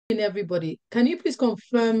Everybody. Can you please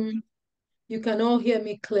confirm you can all hear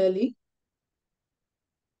me clearly?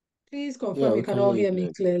 Please Yeah, confirm you we can can hear all you hear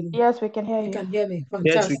me clearly. clearly. Yes, we can hear You you. can hear me.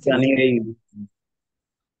 Yes, we Fantastic. can hear you.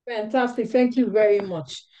 Fantastic. Thank you very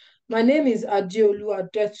much. My name is Adeolu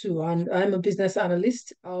Adetu, and I'm a business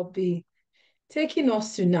analyst. I'll be taking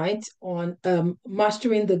us tonight on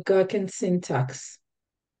mastering the Gherkin syntax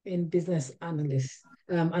in business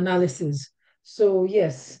analysis. So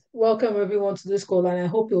yes, welcome everyone to this call, and I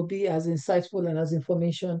hope you'll be as insightful and as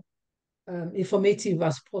informative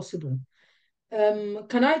as possible.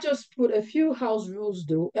 Can I just put a few house rules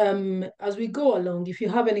though? As we go along, if you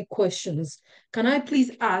have any questions, can I please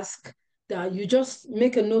ask that you just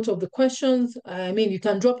make a note of the questions? I mean, you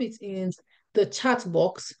can drop it in the chat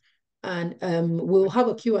box and we'll have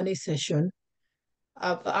a Q&A session.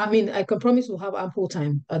 I mean, I can promise we'll have ample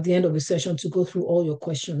time at the end of the session to go through all your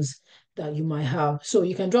questions that you might have. So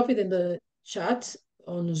you can drop it in the chat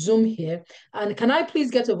on Zoom here. And can I please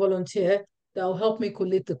get a volunteer that will help me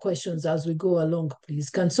collate the questions as we go along, please?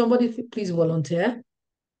 Can somebody please volunteer?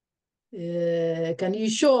 Can you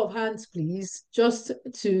show of hands, please, just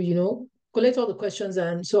to, collate all the questions.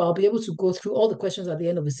 And so I'll be able to go through all the questions at the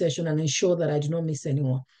end of the session and ensure that I do not miss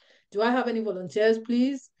anyone. Do I have any volunteers,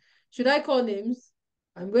 please? Should I call names?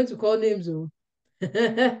 I'm going to call names. Oh.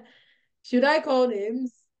 Should I call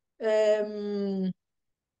names? Um,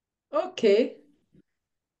 okay.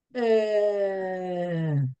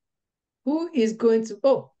 Who is going to?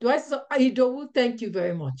 Oh, do I? Idowu, thank you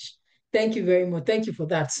very much. Thank you very much. Thank you for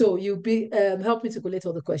that. So you'll be help me to collect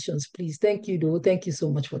all the questions, please. Thank you, Idowu. Thank you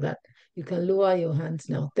so much for that. You can lower your hands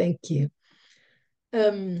now. Thank you.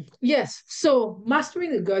 Yes. So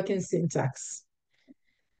mastering the Gherkin syntax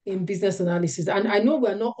in business analysis. And I know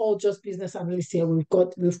we're not all just business analysts here.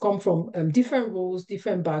 We've come from different roles,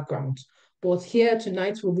 different backgrounds. But here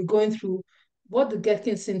tonight we'll be going through what the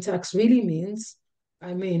Gherkin syntax really means.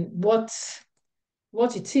 I mean, what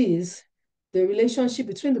it is, the relationship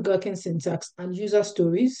between the Gherkin syntax and user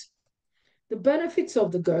stories, the benefits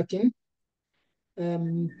of the Gherkin,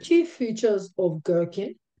 key features of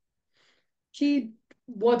Gherkin, key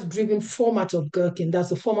word-driven format of Gherkin, that's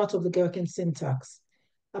the format of the Gherkin syntax,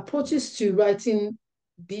 approaches to writing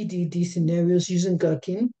BDD scenarios using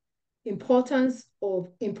Gherkin, importance of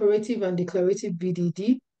imperative and declarative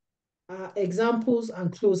BDD, examples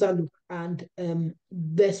and closer look and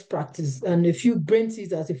best practice and a few brain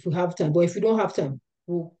teasers if we have time. But if we don't have time,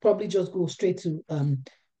 we'll probably just go straight to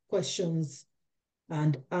questions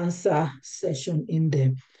and answer session in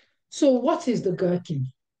there. So what is the Gherkin?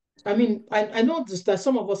 I mean, I know this, that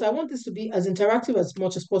some of us, I want this to be as interactive as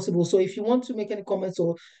much as possible. So if you want to make any comments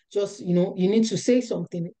or just, you need to say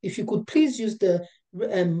something, if you could please use the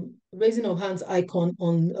raising of hands icon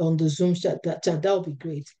on the Zoom chat, that would be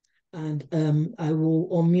great. And I will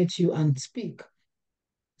unmute you and speak.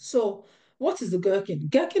 So what is the Gherkin?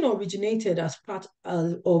 Gherkin originated as part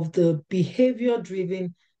of the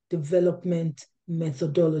behavior-driven development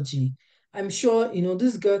methodology. I'm sure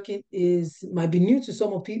this Gherkin might be new to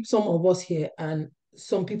some of us here, and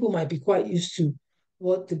some people might be quite used to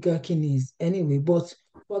what the Gherkin is anyway. But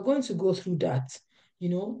we're going to go through that.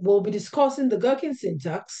 We'll be discussing the Gherkin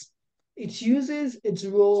syntax, its uses, its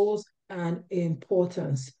roles, and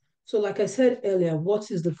importance. So, like I said earlier,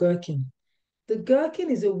 what is the Gherkin? The Gherkin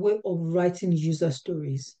is a way of writing user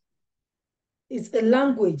stories. It's a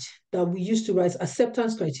language that we use to write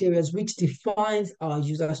acceptance criteria, which defines our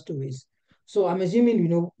user stories. So I'm assuming,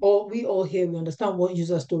 we all here, we understand what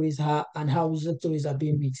user stories are and how user stories are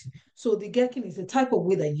being written. So the Gherkin is a type of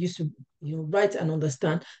way that you used to, write and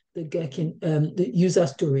understand the Gherkin, the user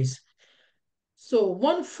stories. So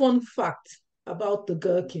one fun fact about the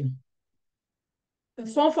Gherkin. A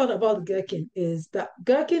fun fact about Gherkin is that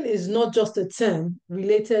Gherkin is not just a term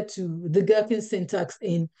related to the Gherkin syntax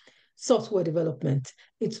in software development.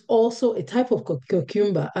 It's also a type of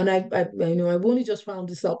cucumber, and I've only just found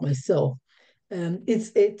this out myself.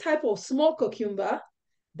 It's a type of small cucumber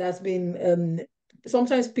that's been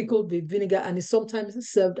sometimes pickled with vinegar and is sometimes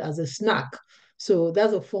served as a snack. So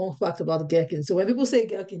that's a fun fact about the Gherkin. So when people say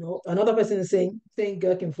Gherkin, or another person is saying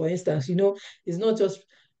Gherkin, for instance, it's not just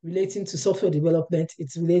relating to software development,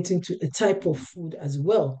 it's relating to a type of food as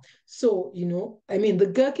well. So, I mean, the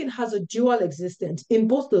Gherkin has a dual existence in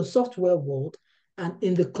both the software world and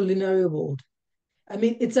in the culinary world. I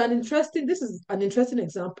mean, this is an interesting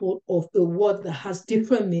example of a word that has a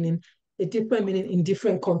different meaning in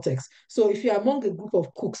different contexts. So if you're among a group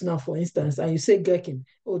of cooks now, for instance, and you say gherkin,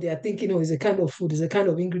 oh, they are thinking, oh, it's a kind of food, it's a kind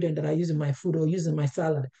of ingredient that I use in my food or use in my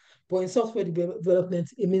salad. But in software development,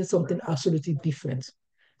 it means something absolutely different.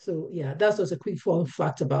 So yeah, that's just a quick fun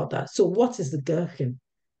fact about that. So what is the gherkin?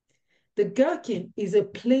 The Gherkin is a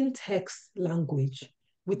plain text language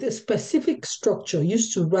with a specific structure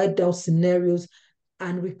used to write down scenarios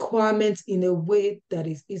and requirements in a way that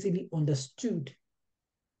is easily understood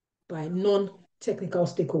by non-technical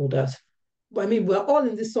stakeholders. I mean, we're all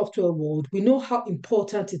in this software world. We know how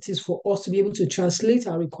important it is for us to be able to translate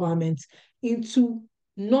our requirements into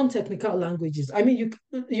non-technical languages. I mean,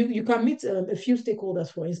 you can meet a few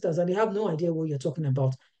stakeholders, for instance, and they have no idea what you're talking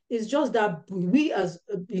about. It's just that we as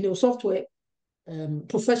software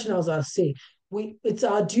professionals are saying, it's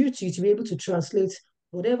our duty to be able to translate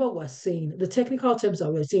whatever we're saying, the technical terms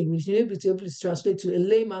that we're saying, we should be able to translate to a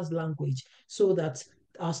layman's language so that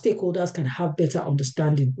our stakeholders can have better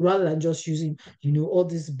understanding rather than just using, all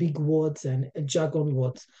these big words and jargon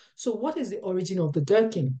words. So what is the origin of the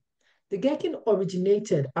Gherkin? The Gherkin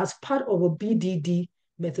originated as part of a BDD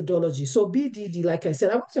methodology. So BDD, like I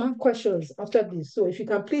said, I want to have questions after this. So if you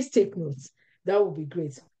can please take notes, that would be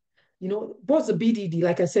great. What's the BDD?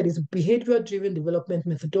 Like I said, it's behavior-driven development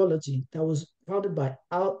methodology that was founded by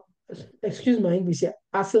excuse my English here,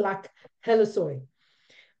 Aslak Hellesøy.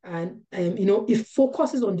 And it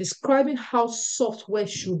focuses on describing how software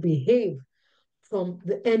should behave from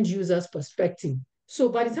the end user's perspective. So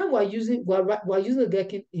by the time we're using the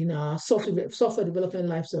Gherkin in our software development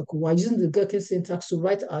lifecycle, we're using the Gherkin syntax to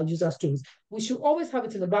write our user stories. We should always have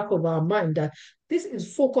it in the back of our mind that this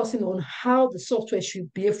is focusing on how the software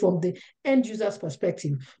should behave from the end user's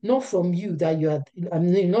perspective, not from you that you are,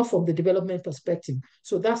 not from the development perspective.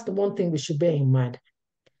 So that's the one thing we should bear in mind.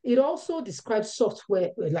 It also describes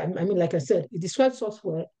software, like I said, it describes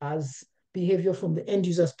software as behavior from the end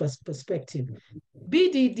user's perspective.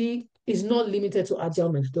 BDD is not limited to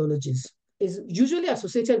agile methodologies. It's usually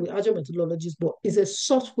associated with agile methodologies, but is a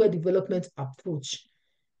software development approach,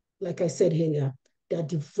 like I said earlier,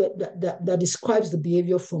 that describes the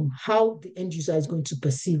behavior from how the end user is going to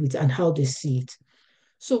perceive it and how they see it.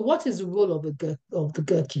 So what is the role of the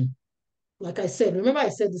Gherkin? Like I said, remember I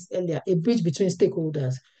said this earlier, a bridge between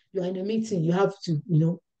stakeholders. You're in a meeting, you have to,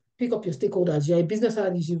 pick up your stakeholders. You're a business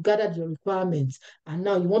analyst, you've gathered your requirements, and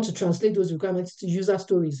now you want to translate those requirements to user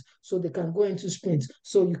stories so they can go into sprints.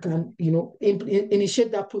 So you can,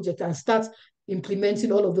 initiate that project and start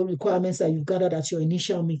implementing all of the requirements that you've gathered at your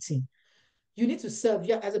initial meeting. You need to serve,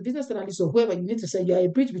 as a business analyst or whoever, you need to say you're a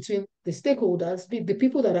bridge between the stakeholders, the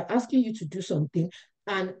people that are asking you to do something,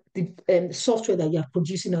 and the software that you're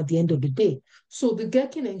producing at the end of the day. So the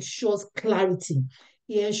Gherkin ensures clarity.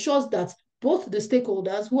 It ensures that both the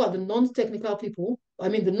stakeholders, who are the non-technical people, I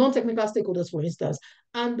mean the non-technical stakeholders, for instance,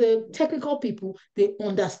 and the technical people, they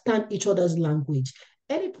understand each other's language.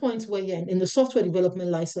 Any point where you're in the software development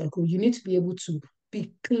lifecycle, you need to be able to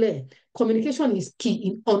be clear. Communication is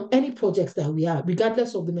key on any projects that we are,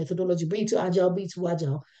 regardless of the methodology, be it agile, be it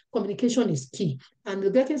agile. Communication is key. And the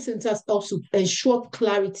Gherkin syntax also ensure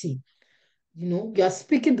clarity. You are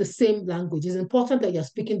speaking the same language. It's important that you're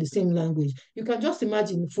speaking the same language. You can just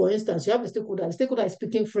imagine, for instance, you have a stakeholder. The stakeholder is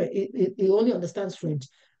speaking French. He only understands French.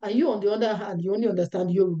 And you, on the other hand, you only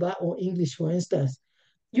understand Yoruba or English, for instance.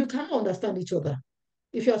 You cannot understand each other.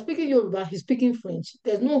 If you're speaking Yoruba, he's speaking French,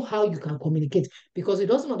 there's no how you can communicate because he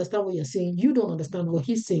doesn't understand what you're saying. You don't understand what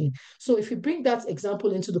he's saying. So if you bring that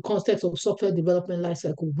example into the context of software development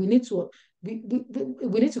lifecycle, we need to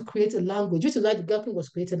create a language, which is why the Gherkin was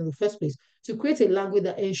created in the first place, to create a language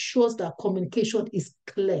that ensures that communication is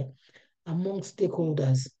clear among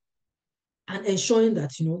stakeholders and ensuring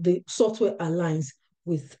that the software aligns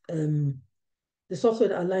with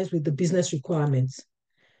the business requirements.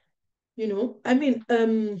 I mean,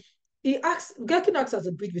 Gherkin acts as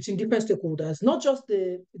a bridge between different stakeholders, not just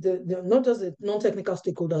the non-technical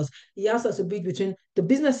stakeholders. He acts as a bridge between the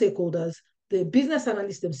business stakeholders, the business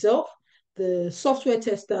analysts themselves, the software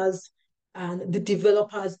testers, and the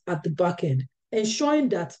developers at the back end, ensuring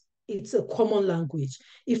that it's a common language.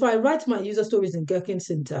 If I write my user stories in Gherkin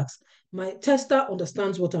syntax, my tester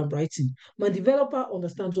understands what I'm writing. My developer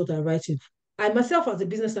understands what I'm writing. I myself, as a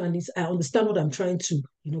business analyst, I understand what I'm trying to,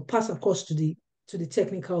 pass across to the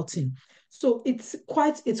technical team. So it's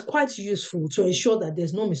quite useful to ensure that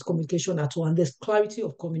there's no miscommunication at all and there's clarity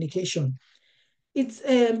of communication. It's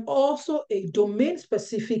also a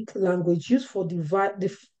domain-specific language used for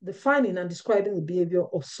defining and describing the behavior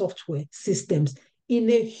of software systems in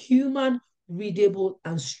a human, readable,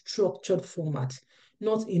 and structured format.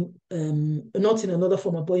 Not in another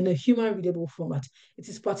format, but in a human readable format. It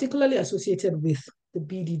is particularly associated with the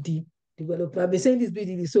BDD developer. I've been saying this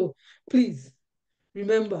BDD, so please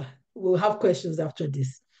remember, we'll have questions after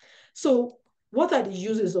this. So what are the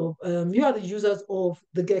users of, you are the users of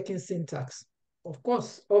the Gherkin syntax. Of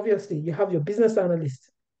course, obviously, you have your business analyst,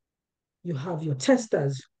 you have your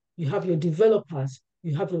testers, you have your developers,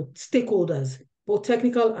 you have your stakeholders, both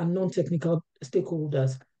technical and non-technical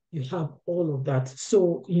stakeholders. You have all of that.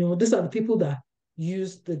 So, these are the people that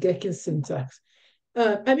use the Gherkin syntax.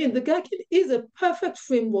 The Gherkin is a perfect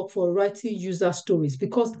framework for writing user stories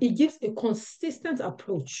because it gives a consistent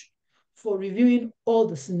approach for reviewing all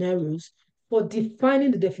the scenarios, for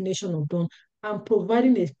defining the definition of done, and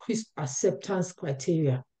providing a crisp acceptance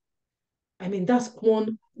criteria. That's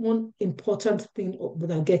one important thing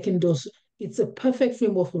that Gherkin does. It's a perfect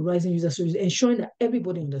framework for writing user stories, ensuring that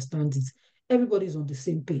everybody understands it. Everybody's on the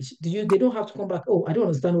same page. They don't have to come back, oh, I don't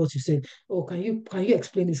understand what you said. Oh, can you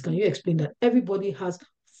explain this? Can you explain that? Everybody has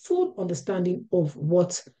full understanding of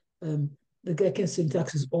what um, the Gherkin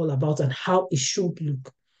syntax is all about and how it should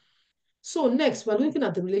look. So next, we're looking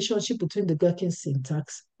at the relationship between the Gherkin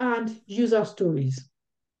syntax and user stories.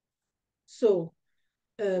 So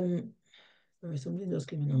sorry, something just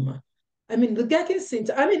came in on my. The Gherkin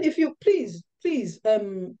syntax. If you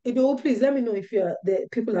if you will please let me know if the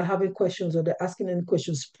people are having questions or they're asking any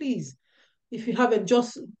questions. Please, if you haven't,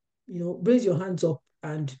 just raise your hands up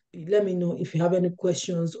and let me know if you have any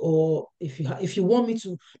questions or if you want me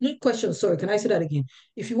to not questions. Sorry, can I say that again?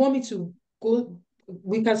 If you want me to go,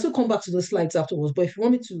 we can still come back to the slides afterwards. But if you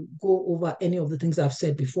want me to go over any of the things I've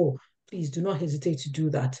said before, please do not hesitate to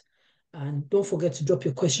do that. And don't forget to drop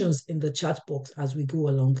your questions in the chat box as we go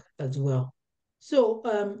along as well. So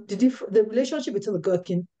the relationship between the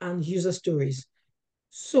Gherkin and user stories.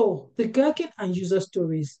 So the Gherkin and user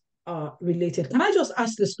stories are related. Can I just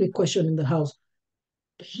ask this quick question in the house?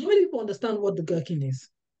 How many people understand what the Gherkin is?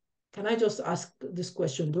 Can I just ask this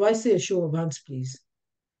question? Do I see a show of hands, please?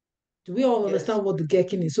 Do we all Yes. understand what the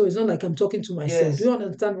Gherkin is? So it's not like I'm talking to myself. Do Yes. you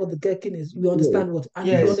understand what the Gherkin is? We Yes, understand what, and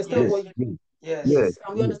we yes, Yes. understand yes, Yes. what, yes, Yes. yes, yes,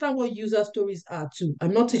 and we yes, understand what user stories are too.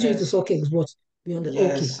 I'm not teaching you to Yes. suck eggs, but okay,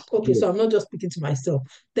 Yes. okay. yes. So I'm not just speaking to myself.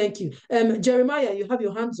 Thank you. Jeremiah, you have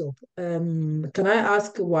your hands up. Can I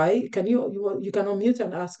ask why? Can you can unmute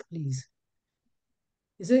and ask, please?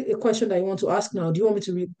 Is it a question that you want to ask now? Do you want me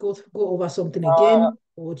to go over something Uh, again,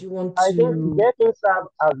 or do you want I think to? getting served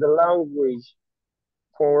as the language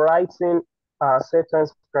for writing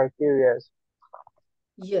acceptance criteria.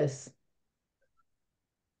 Yes.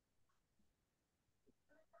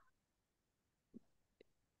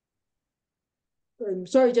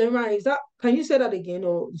 Sorry, Jeremiah, can you say that again,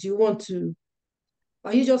 or do you want to?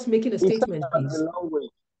 Are you just making a It serves statement, as please? the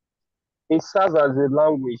language. It serves as the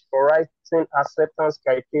language for writing acceptance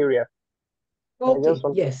criteria. I just Okay,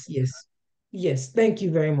 want to. yes, yes, yes. Thank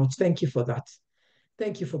you very much. Thank you for that.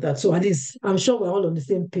 Thank you for that. So at least I'm sure we're all on the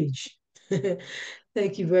same page.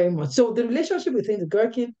 Thank you very much. So the relationship between the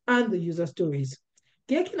Gherkin and the user stories.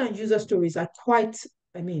 Gherkin and user stories are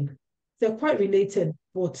I mean, they're quite related,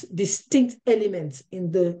 but distinct elements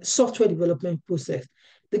in the software development process.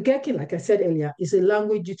 The Gherkin, like I said earlier, is a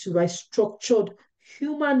language used to write structured,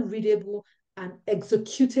 human readable, and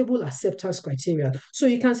executable acceptance criteria. So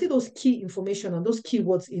you can see those key information and those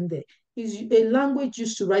keywords in there. Is a language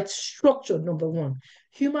used to write structured, number one,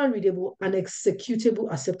 human readable and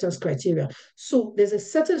executable acceptance criteria. So there's a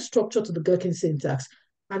certain structure to the Gherkin syntax,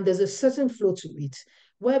 and there's a certain flow to it,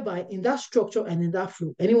 whereby in that structure and in that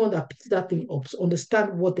flow, anyone that picks that thing up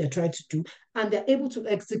understand what they're trying to do, and they're able to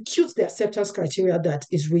execute the acceptance criteria that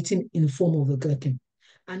is written in the form of the Gherkin.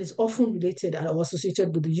 And it's often related or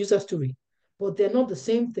associated with the user story, but they're not the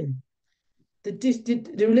same thing.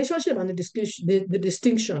 The relationship and the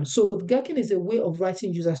distinction. So Gherkin is a way of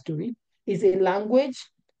writing user story, is a language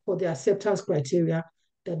for the acceptance criteria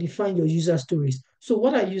that define your user stories. So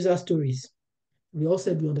what are user stories? We all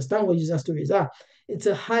said we understand what user stories are. It's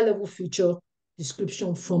a high-level feature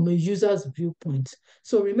description from a user's viewpoint.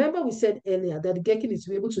 So remember we said earlier that Gherkin is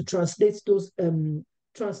to be able to translate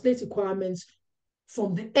requirements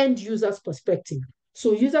from the end user's perspective.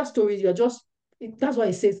 So user stories, that's why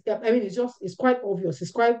it says, it's quite obvious. It's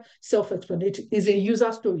quite self-explanatory. It's a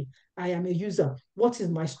user story. I am a user. What is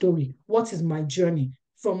my story? What is my journey?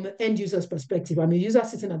 From the end user's perspective, I'm a user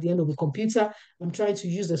sitting at the end of a computer. I'm trying to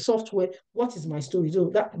use the software. What is my story?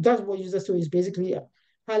 So that's what user story is basically a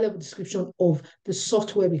high-level description of the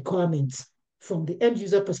software requirements from the end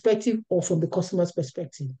user perspective or from the customer's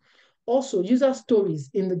perspective. Also, user stories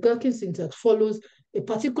in the Gherkin syntax follows a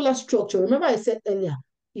particular structure. Remember I said earlier,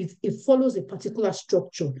 it follows a particular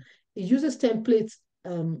structure. It uses templates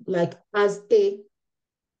like as a,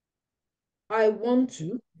 I want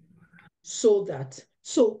to, so that.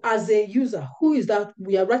 So as a user, who is that?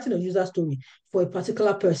 We are writing a user story for a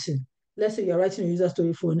particular person. Let's say you're writing a user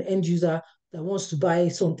story for an end user that wants to buy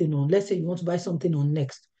something on. Let's say you want to buy something on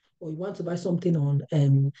Next. or you want to buy something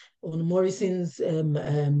on Morrison's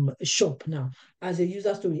shop now, as a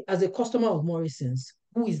user story, as a customer of Morrison's,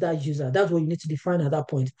 who is that user? That's what you need to define at that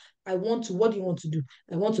point. What do you want to do?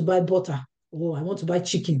 I want to buy butter, or I want to buy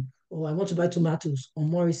chicken, or I want to buy tomatoes on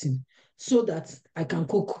Morrison, so that I can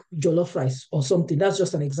cook jollof rice or something. That's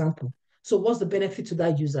just an example. So what's the benefit to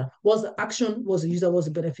that user? What's the action? What's the user? What's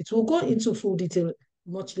the benefit? We'll go into full detail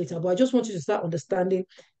much later, but I just want you to start understanding,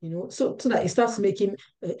 so that it starts making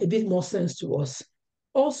a bit more sense to us.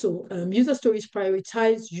 Also, user stories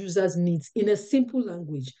prioritize users' needs in a simple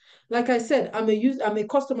language. Like I said, I'm a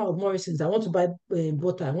customer of Morrison's. I want to buy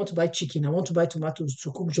butter, I want to buy chicken, I want to buy tomatoes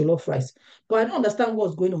to cook jollof rice. But I don't understand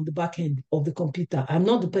what's going on the back end of the computer. I'm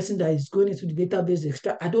not the person that is going into the database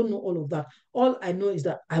extra. I don't know all of that. All I know is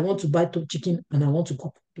that I want to buy chicken and I want to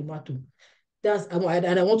cook tomato.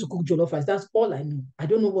 And I want to cook jollof rice. That's all I know. I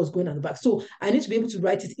don't know what's going on in the back. So I need to be able to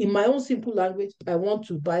write it in my own simple language. I want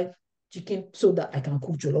to buy chicken so that I can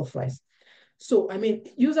cook jollof rice. So,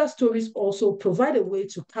 user stories also provide a way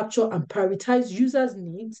to capture and prioritize users'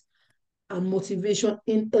 needs and motivation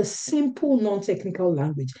in a simple, non-technical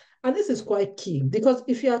language. And this is quite key, because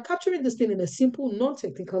if you are capturing this thing in a simple,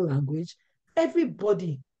 non-technical language,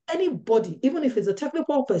 anybody, even if it's a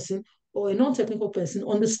technical person or a non-technical person,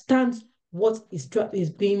 understands what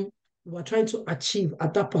we're trying to achieve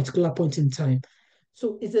at that particular point in time.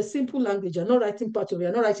 So it's a simple language. You're not writing part of it,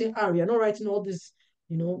 you're not writing R, you're not writing all this,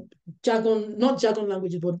 jargon, not jargon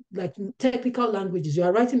languages, but like technical languages. You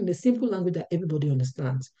are writing in a simple language that everybody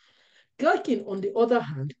understands. Gherkin, on the other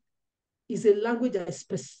hand, is a language that is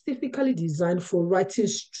specifically designed for writing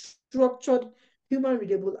structured,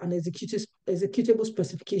 human-readable, and executable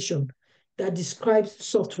specification that describes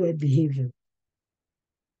software behavior.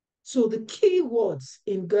 So the key words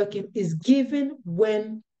in Gherkin is given,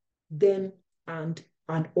 when, then, and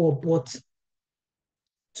or but,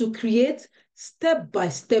 to create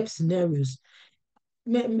step-by-step scenarios.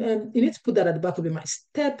 You need to put that at the back of your mind,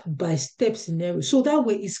 step-by-step scenario. So that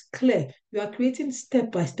way it's clear. You are creating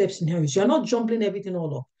step-by-step scenarios. You're not jumbling everything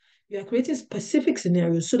all up. You are creating specific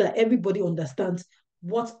scenarios so that everybody understands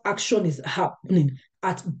what action is happening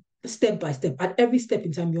at step by step. At every step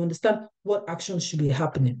in time, you understand what actions should be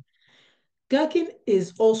happening. Gherkin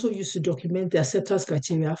is also used to document the acceptance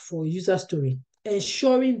criteria for user story,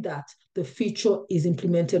 ensuring that the feature is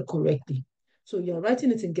implemented correctly. So you're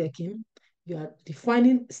writing it in Gherkin, you are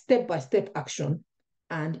defining step-by-step action,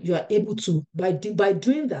 and you are able to, by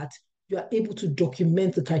doing that, you are able to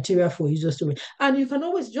document the criteria for user story. And you can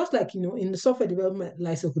always, just like, in the software development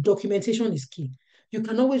lifecycle, documentation is key. You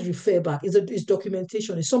can always refer back. It's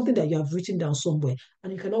documentation. It's something that you have written down somewhere.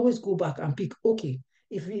 And you can always go back and pick, okay,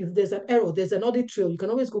 if there's an error, there's an audit trail, you can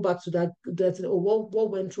always go back to that,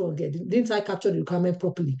 what went wrong here? Didn't I capture the requirement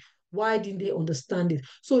properly? Why didn't they understand it?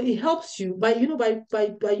 So it helps you by you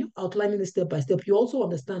outlining it step by step, you also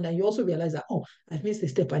understand, and you also realize that, oh, I've missed a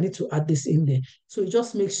step, I need to add this in there. So it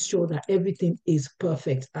just makes sure that everything is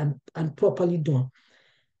perfect and properly done.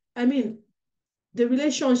 The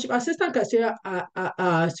relationship assessment criteria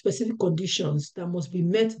are specific conditions that must be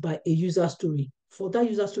met by a user story for that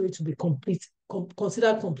user story to be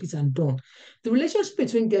considered complete and done. The relationship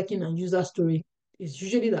between Gherkin and user story is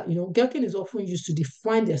usually that, Gherkin is often used to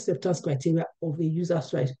define the acceptance criteria of a user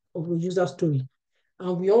story.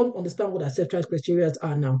 And we all understand what acceptance criteria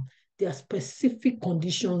are now. There are specific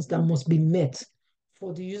conditions that must be met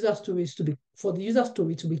for the user story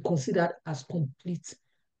to be considered as complete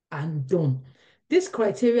and done. This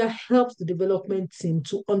criteria helps the development team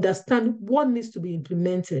to understand what needs to be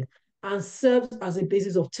implemented and serves as a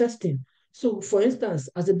basis of testing. So, for instance,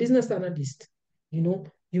 as a business analyst, you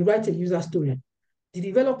write a user story. The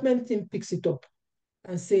development team picks it up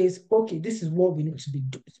and says, okay, this is what we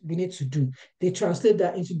need to do. They translate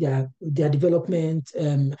that into their development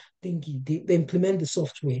thingy. They implement the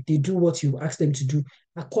software. They do what you ask them to do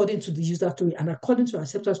according to the user story and according to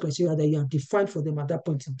acceptance criteria that you have defined for them at that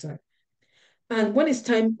point in time. And when it's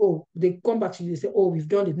time, they come back to you, they say, we've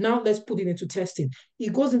done it. Now let's put it into testing.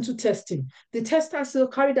 It goes into testing. The testers will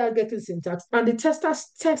carry that Gherkin syntax, and the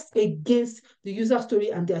testers test against the user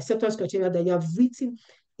story and the acceptance criteria that you have written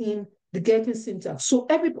in the Gherkin syntax. So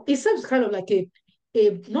it serves kind of like a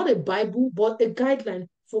not a Bible, but a guideline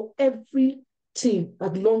for every team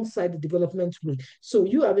alongside the development way. So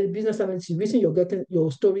you have a business analyst, you've written your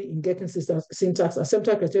story in Gherkin syntax,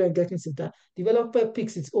 acceptance criteria in Gherkin syntax. Developer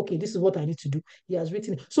picks it. Okay, this is what I need to do. He has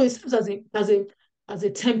written it. So it serves as a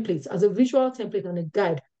template, as a visual template and a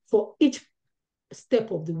guide for each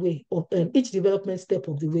step of the way, of each development step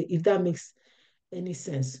of the way, if that makes any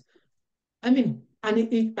sense.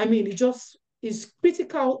 It just It's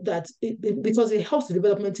critical that because it helps the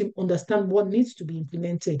development team understand what needs to be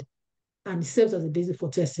implemented and it serves as a basis for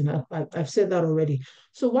testing. I've said that already.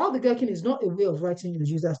 So while the Gherkin is not a way of writing your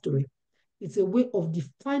user story, it's a way of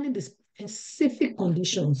defining the specific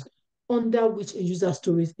conditions under which a user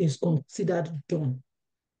story is considered done.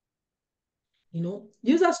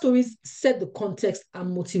 User stories set the context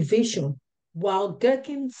and motivation, while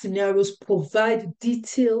Gherkin scenarios provide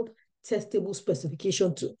detailed, testable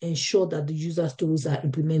specification to ensure that the user stories are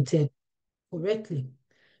implemented correctly.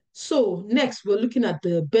 So next, we're looking at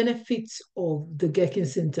the benefits of the Gherkin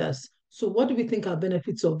syntax. So what do we think are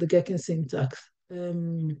benefits of the Gherkin syntax? I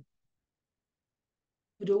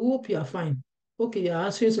hope you are fine. Okay, you're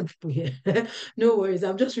answering some people here. No worries.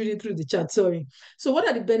 I'm just reading through the chat. Sorry. So, what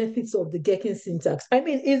are the benefits of the Gherkin syntax? I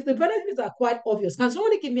mean, is the benefits are quite obvious. Can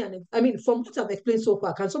somebody give me I mean, from what I've explained so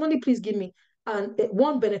far, can somebody please give me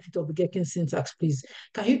one benefit of the Gherkin syntax, please?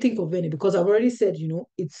 Can you think of any? Because I've already said,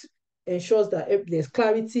 it ensures that there's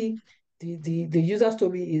clarity. The user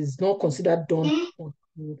story is not considered done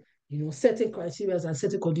until, certain criteria and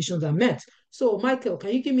certain conditions are met. So, Michael,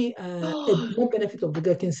 can you give me one benefit of the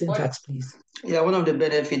Gherkin syntax, please? Yeah, one of the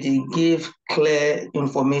benefits is give clear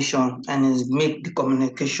information and is make the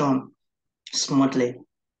communication smoothly.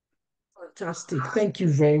 Fantastic. Thank you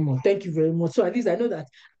very much. Thank you very much. So at least I know that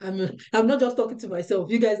I'm not just talking to myself.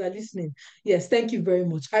 You guys are listening. Yes, thank you very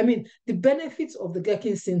much. I mean, the benefits of the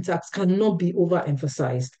Gherkin syntax cannot be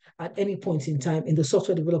overemphasized at any point in time in the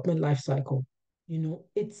software development lifecycle.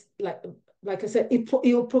 It's like I said, it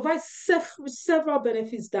will provide several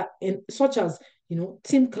benefits such as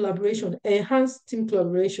team collaboration, enhanced team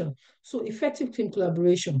collaboration, so effective team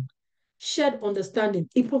collaboration, shared understanding.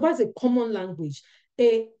 It provides a common language,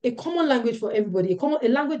 a common language for everybody, a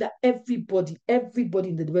language that everybody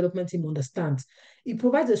in the development team understands. It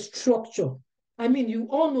provides a structure. I mean, you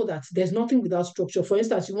all know that there's nothing without structure. For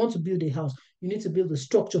instance, you want to build a house, you need to build the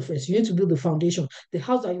structure first. You need to build the foundation. The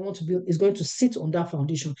house that you want to build is going to sit on that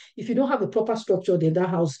foundation. If you don't have a proper structure, then that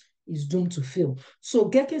house is doomed to fail. So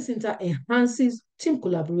Gherkin syntax enhances team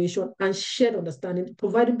collaboration and shared understanding,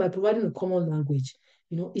 by providing a common language.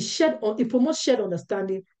 It promotes shared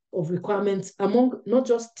understanding of requirements among not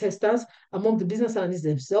just testers, among the business analysts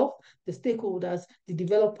themselves, the stakeholders, the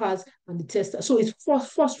developers, and the testers. So it's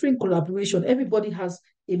fostering collaboration. Everybody has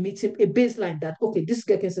a baseline that, okay, this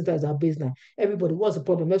Gherkin syntax is our baseline. Everybody, what's the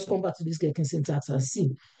problem? Let's come back to this Gherkin syntax and see.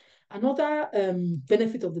 Another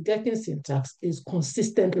benefit of the Gherkin syntax is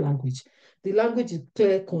consistent language. The language is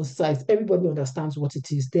clear, concise. Everybody understands what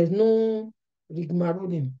it is. There's no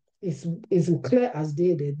rigmaroling. It's clear as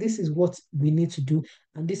day that this is what we need to do,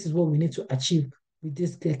 and this is what we need to achieve with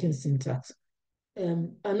this Gherkin syntax.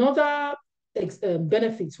 Another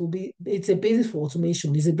benefits will be it's a basis for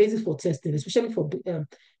automation. It's a basis for testing, especially for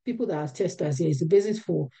people that are testers here. It's a basis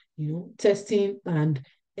for testing and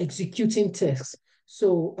executing tests.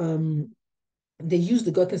 So they use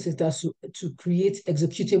the Gherkin syntax to create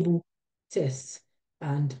executable tests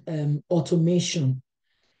and automation.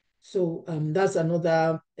 So that's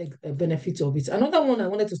another benefit of it. Another one I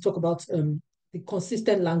wanted to talk about, the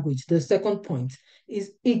consistent language. The second point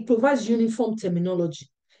is it provides uniform terminology.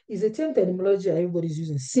 It's a same terminology that everybody's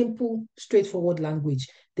using. Simple, straightforward language.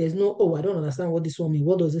 There's no, oh, I don't understand what this one means.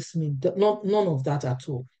 What does this mean? None of that at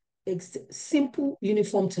all. It's simple,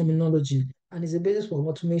 uniform terminology, and is a basis for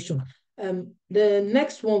automation. The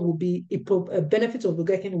next one will be a benefit of the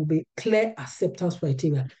Gherkin will be clear acceptance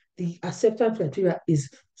criteria. The acceptance criteria is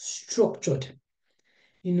structured.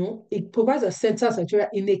 It provides acceptance criteria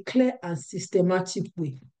in a clear and systematic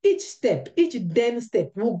way. Each then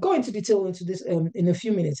step, we'll go into detail into this in a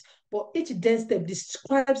few minutes, but each then step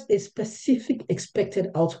describes a specific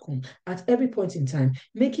expected outcome at every point in time,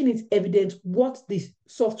 making it evident what the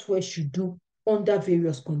software should do under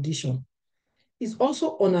various conditions. It's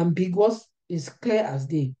also unambiguous, it's clear as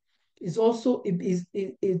day. It's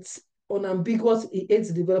unambiguous, it aids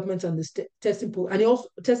the development and the testing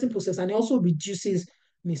process, and it also reduces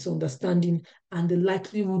misunderstanding and the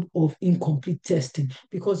likelihood of incomplete testing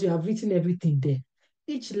because you have written everything there.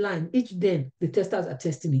 Each line, the testers are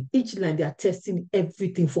testing it. Each line, they are testing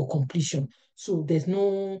everything for completion. So there's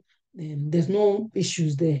no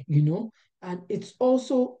issues there, And it's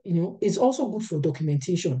also, it's also good for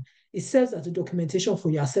documentation. It serves as a documentation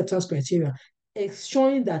for your acceptance criteria,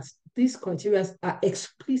 ensuring that these criteria are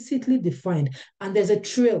explicitly defined and there's a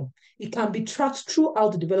trail. It can be tracked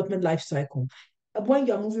throughout the development life cycle. When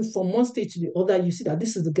you're moving from one stage to the other, you see that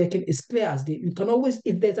this is the Gherkin, is clear as day. You can always,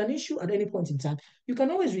 if there's an issue at any point in time, you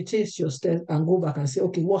can always retrace your steps and go back and say,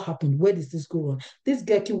 okay, what happened? Where does this go wrong? This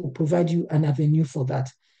Gherkin will provide you an avenue for that.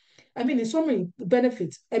 I mean, in summary, the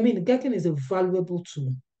benefits, I mean, Gherkin is a valuable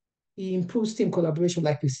tool. It improves team collaboration,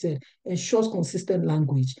 like we said, ensures consistent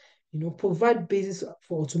language, provide basis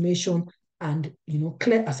for automation and,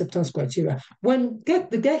 clear acceptance criteria. When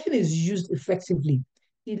the Gherkin is used effectively,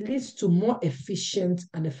 it leads to more efficient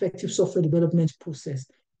and effective software development process,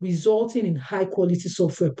 resulting in high quality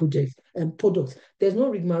software projects and products. There's no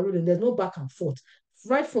rigmarole and there's no back and forth.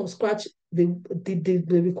 Right from scratch, the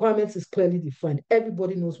requirements is clearly defined.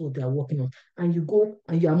 Everybody knows what they are working on. And you go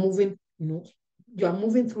and you are moving, you are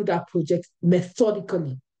moving through that project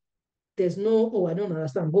methodically. There's no, oh, I don't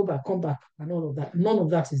understand, go back, come back, and all of that. None of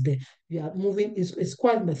that is there. You are moving, it's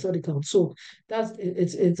quite methodical. So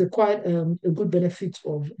it's a quite a good benefit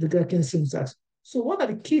of the Gherkin syntax. So what are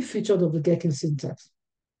the key features of the Gherkin syntax?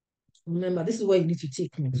 Remember, this is where you need to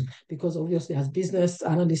take notes because obviously, as business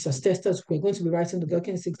analysts, as testers, we're going to be writing the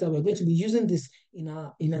Gherkin syntax. We're going to be using this in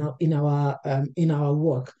our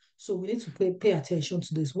work. So we need to pay attention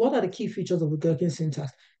to this. What are the key features of the Gherkin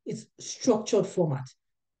syntax? It's structured format.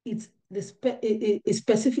 It's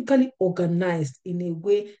specifically organized in a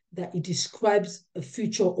way that it describes a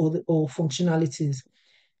feature or functionalities.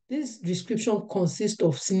 This description consists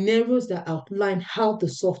of scenarios that outline how the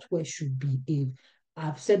software should behave.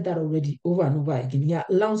 I've said that already over and over again. It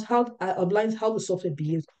outlines how the software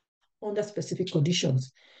behaves under specific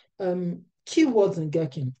conditions. Keywords in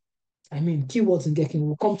Gherkin. I mean, keywords in Gherkin,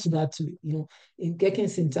 we'll come to that too, in Gherkin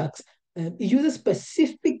syntax. It uses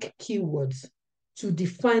specific keywords to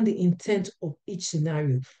define the intent of each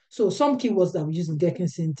scenario. So some keywords that we use in Gherkin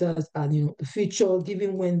syntax are, the feature,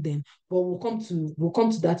 given, when, then, but we'll come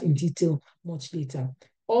to that in detail much later.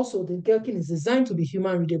 Also, the Gherkin is designed to be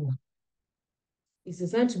human readable. It's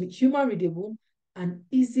designed to be human readable and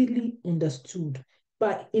easily understood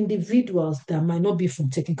by individuals that might not be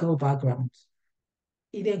from technical backgrounds.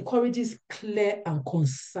 It encourages clear and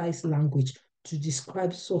concise language to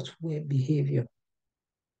describe software behavior.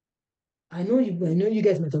 I know you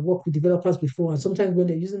guys might have worked with developers before, and sometimes when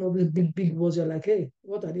they're using all these big words, you're like, hey,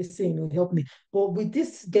 what are they saying? Help me. But with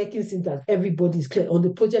this Gherkin syntax, everybody's clear. On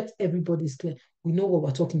the project, everybody's clear. We know what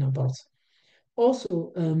we're talking about.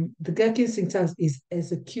 Also, the Gherkin syntax is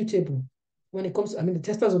executable. When it comes to, the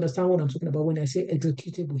testers understand what I'm talking about when I say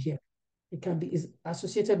executable here. It can be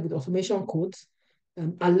associated with automation codes,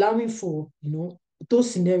 allowing for, those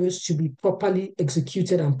scenarios to be properly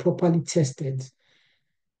executed and properly tested.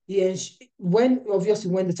 When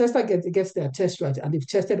the tester gets their test right and they've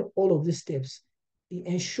tested all of these steps, it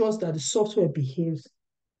ensures that the software behaves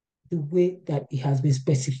the way that it has been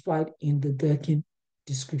specified in the Gherkin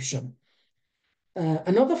description.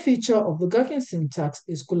 Another feature of the Gherkin syntax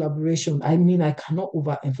is collaboration. I cannot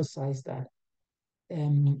overemphasize that.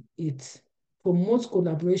 It promotes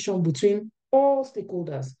collaboration between all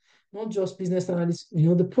stakeholders, not just business analysts,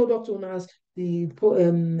 the product owners, the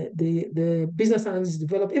business analysts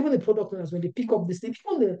develop, even the product owners, when they pick up this,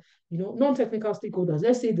 even the non-technical stakeholders,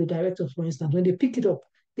 let's say the directors, for instance, when they pick it up,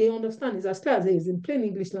 they understand. It's as clear as it is in plain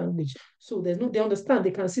English language. So they understand,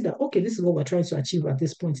 they can see that, okay, this is what we're trying to achieve at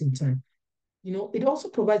this point in time. It also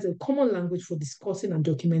provides a common language for discussing and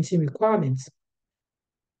documenting requirements.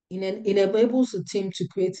 It enables the team to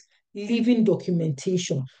create living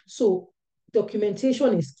documentation. So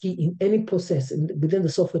documentation is key in any process within the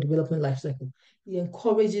software development lifecycle. It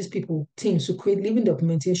encourages teams to create living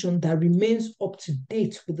documentation that remains up to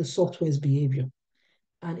date with the software's behavior.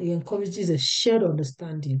 And it encourages a shared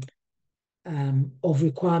understanding of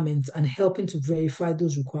requirements and helping to verify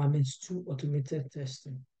those requirements through automated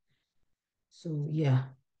testing. So yeah,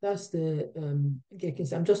 that's the Gherkin.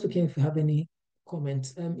 I'm just looking if you have any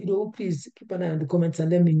comments. Please keep an eye on the comments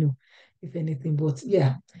and let me know if anything. But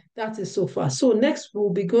yeah, that is so far. So next we'll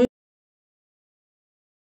be going.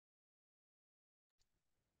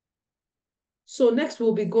 So next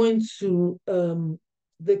we'll be going to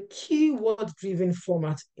the keyword-driven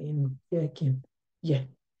format in Gherkin. Yeah,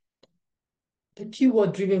 the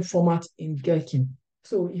keyword-driven format in Gherkin.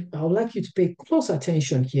 So I would like you to pay close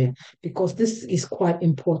attention here because this is quite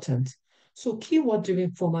important. So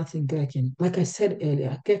keyword-driven format in Gherkin, like I said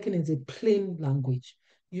earlier, Gherkin is a plain language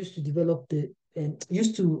used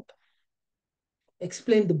to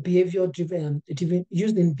explain the behavior-driven,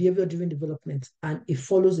 used in behavior-driven development, and it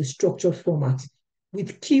follows a structured format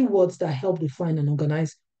with keywords that help define and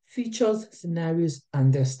organize features, scenarios,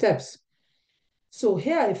 and their steps. So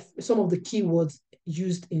here are some of the keywords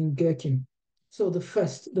used in Gherkin. So the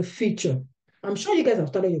first, the feature. I'm sure you guys have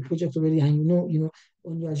started your project already, and on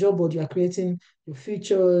your job board, you are creating your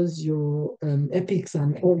features, your epics,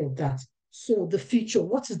 and all of that. So the feature,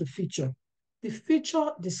 what is the feature? The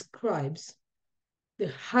feature describes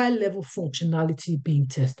the high-level functionality being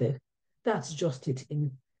tested. That's just it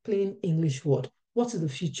in plain English word. What is the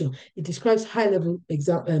future? It describes high-level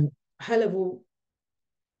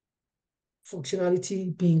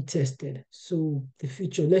functionality being tested. So the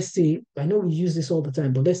future, let's say, I know we use this all the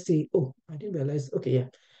time, but let's say, oh, I didn't realize, okay, yeah.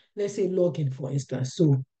 Let's say login, for instance.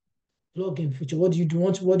 So login feature, what do you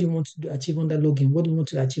want to achieve under login? What do you want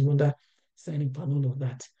to achieve under signing panel of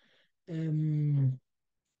that?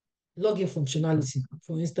 Login functionality.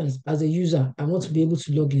 For instance, as a user, I want to be able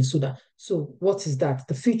to log in so what is that?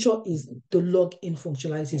 The feature is the login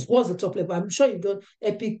functionalities. What's the top level? I'm sure you've done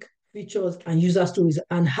epic features and user stories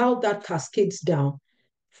and how that cascades down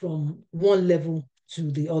from one level to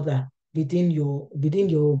the other within your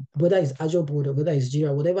whether it's Azure board or whether it's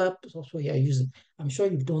Jira, whatever software you're using. I'm sure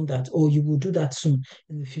you've done that, or you will do that soon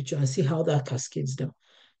in the future and see how that cascades down.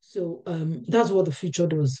 So that's what the feature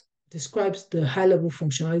does. Describes the high-level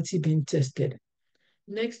functionality being tested.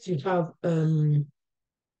 Next, you have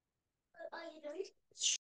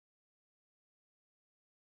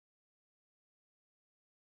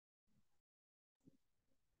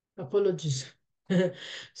apologies.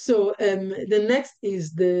 So the next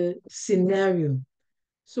is the scenario.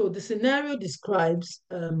 So the scenario describes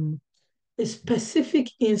a specific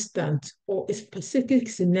instant or a specific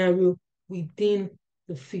scenario within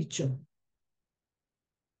the feature.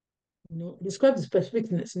 Describe the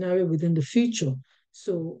specific scenario within the feature.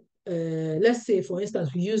 So let's say, for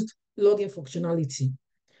instance, we used login functionality.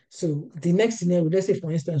 So the next scenario, let's say,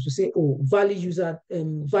 for instance, we say, oh, valid user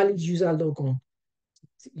logon,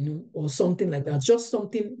 or something like that. Just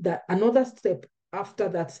something that another step after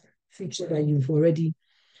that feature that you've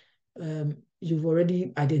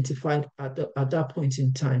already identified at that point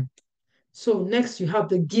in time. So next you have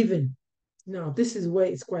the given. Now, this is where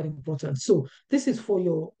it's quite important. So this is for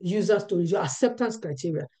your user stories, your acceptance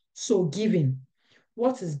criteria. So given,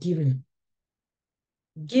 what is given?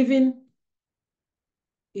 Given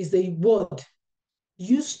is the word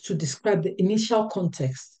used to describe the initial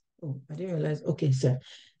context. Oh, I didn't realize. Okay, sir.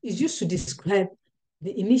 It's used to describe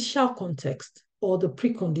the initial context or the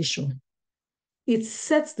precondition. It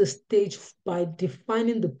sets the stage by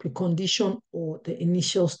defining the precondition or the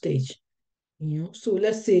initial stage. So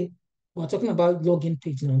let's say we're talking about login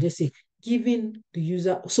page now. Let's say giving the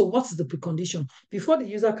user. So what's the precondition before the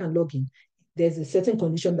user can log in? There's a certain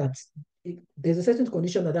condition that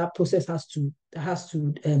process has to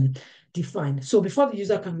define. So before the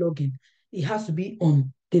user can log in, it has to be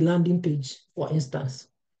on the landing page, for instance.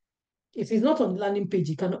 If it's not on the landing page,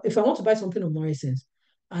 you cannot. If I want to buy something on Morrison's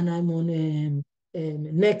and I'm on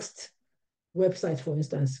Next website, for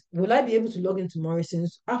instance, will I be able to log into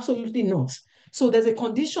Morrison's? Absolutely not. So there's a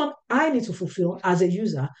condition I need to fulfill as a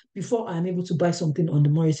user before I'm able to buy something on the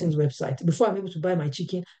Morrison's website, before I'm able to buy my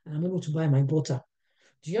chicken and I'm able to buy my butter.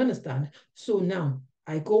 Do you understand? So now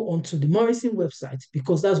I go onto the Morrison website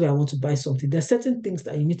because that's where I want to buy something. There's certain things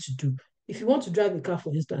that you need to do. If you want to drive a car,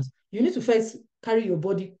 for instance, you need to first carry your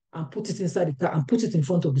body and put it inside the car and put it in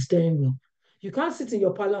front of the steering wheel. You can't sit in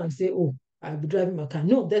your parlor and say, oh, I'll be driving my car.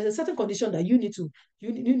 No, there's a certain condition that you need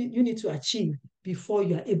to achieve before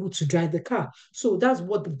you are able to drive the car. So that's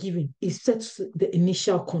what the giving is, sets the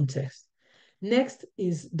initial context. Next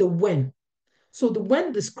is the when. So the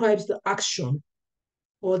when describes the action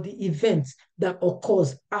or the event that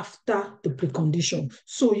occurs after the precondition.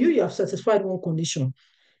 So you have satisfied one condition.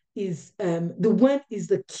 Is the when is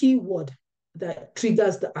the key word that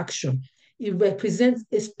triggers the action. It represents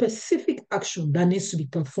a specific action that needs to be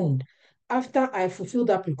performed. After I fulfill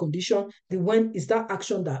that precondition, the when is that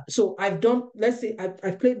action that, so I've done, let's say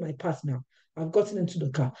I've played my part now. I've gotten into the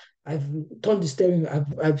car. I've turned the steering.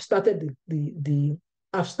 I've started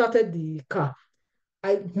I've started the car.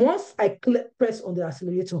 Once I press on the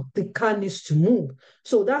accelerator, the car needs to move.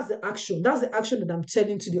 So that's the action. That's the action that I'm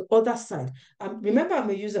telling to the other side. Remember, I'm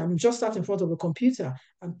a user. I'm just sat in front of a computer.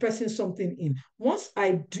 I'm pressing something in. Once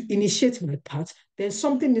I initiate my part, then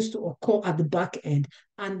something needs to occur at the back end,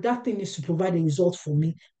 and that thing needs to provide a result for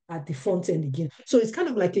me at the front end again. So it's kind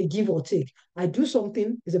of like a give or take. I do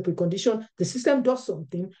something, is a precondition. The system does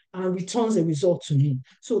something and returns a result to me.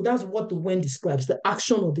 So that's what the when describes, the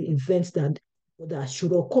action or the event that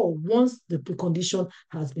should occur once the precondition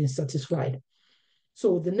has been satisfied.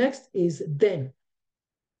 So the next is then.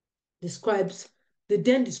 The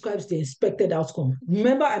then describes the expected outcome.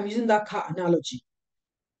 Remember, I'm using that car analogy.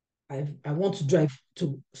 I want to drive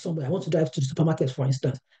to somewhere. I want to drive to the supermarket, for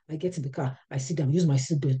instance. I get in the car, I sit down, use my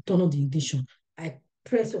seatbelt, turn on the ignition. I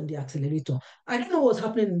press on the accelerator. I don't know what's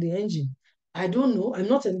happening in the engine. I don't know. I'm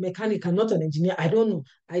not a mechanic. I'm not an engineer. I don't know.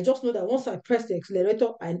 I just know that once I press the accelerator,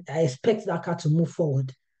 I expect that car to move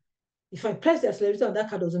forward. If I press the accelerator and that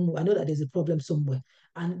car doesn't move, I know that there's a problem somewhere.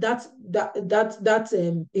 And that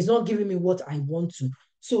is not giving me what I want to.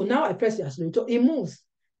 So now I press the accelerator, it moves.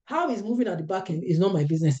 How it's moving at the back end is not my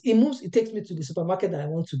business. It moves, it takes me to the supermarket that I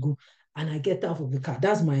want to go, and I get out of the car.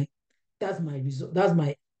 That's my result. That's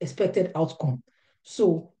my expected outcome.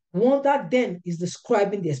 So one that then is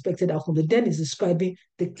describing the expected outcome. The then is describing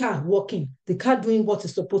the car working, the car doing what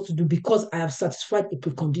it's supposed to do because I have satisfied a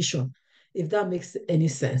precondition. If that makes any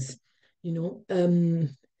sense,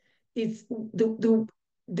 it's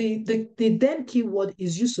the then keyword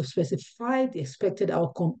is used to specify the expected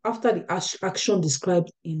outcome after the action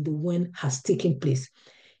described in the when has taken place.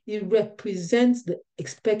 It represents the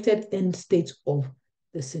expected end state of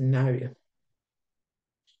the scenario.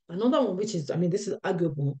 Another one, which is, this is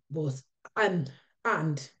arguable, but and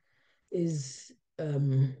is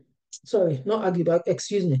sorry, not arguable,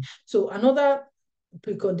 excuse me. So another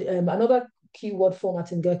keyword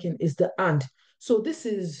format in Gherkin is the and. So this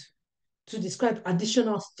is to describe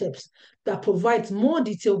additional steps that provides more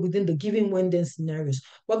detail within the given when then scenarios.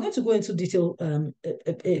 We're going to go into detail a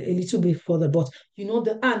little bit further, but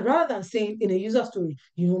the and rather than saying in a user story,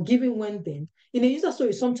 given when then, in a user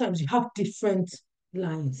story, sometimes you have different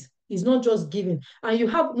lines. It's not just given, and you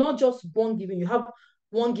have not just one given, you have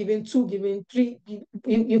one given, two given, three,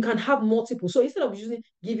 you can have multiple. So instead of using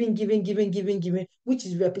given, which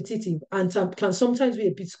is repetitive and can sometimes be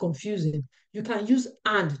a bit confusing, you can use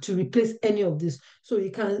and to replace any of this. So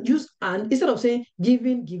you can use and instead of saying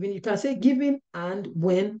given, you can say given and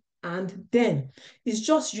when and then. It's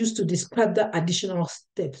just used to describe the additional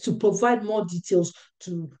steps to provide more details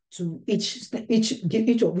to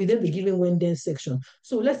each of within the given when then section.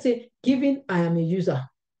 So let's say given I am a user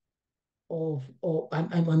or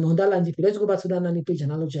I'm on that landing page. Let's go back to that landing page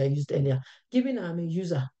analogy I used earlier. Given I'm a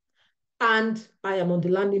user and I am on the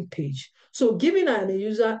landing page. So given I am a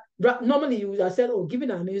user, normally you would have said, oh,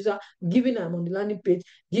 given I'm a user, given I'm on the landing page,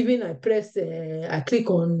 given I click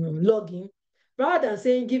on login, rather than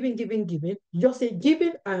saying given, you just say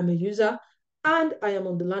given I am a user and I am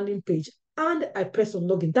on the landing page and I press on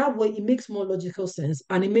login. That way it makes more logical sense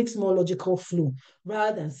and it makes more logical flow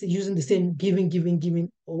rather than using the same given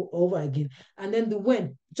over again. And then the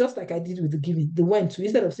when, just like I did with the giving, the when too,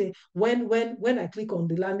 instead of saying when I click on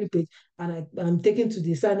the landing page and I'm taken to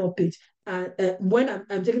the sign up page, and when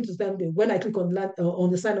I'm taken to the sign up page, when I click on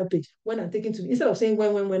the sign up page, when I'm taken to, instead of saying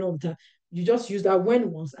when all the time, you just use that when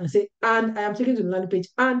once and say, and I am taken to the landing page.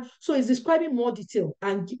 And so it's describing more detail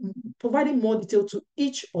and providing more detail to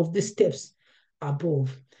each of the steps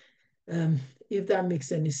above, if that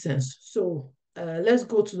makes any sense. So let's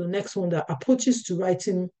go to the next one, that approaches to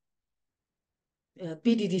writing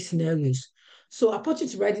BDD scenarios. So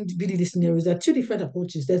approaches to writing BDD scenarios, there are two different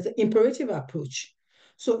approaches. There's the imperative approach.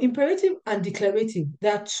 So imperative and declarative,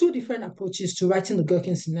 there are two different approaches to writing the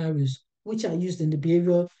Gherkin scenarios, which are used in the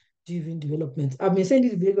behavior-driven development. I've been saying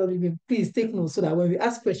this behavior-driven, please take note so that when we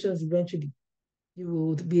ask questions eventually, you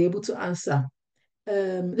will be able to answer.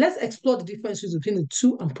 Let's explore the differences between the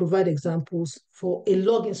two and provide examples for a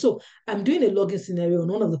login. So I'm doing a login scenario on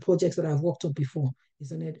one of the projects that I've worked on before.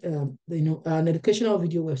 It's an educational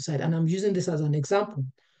video website, and I'm using this as an example.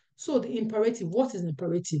 So the imperative, what is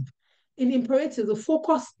imperative? In imperative, the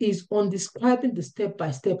focus is on describing the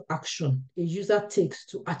step-by-step action a user takes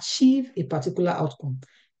to achieve a particular outcome.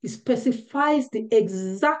 It specifies the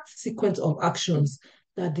exact sequence of actions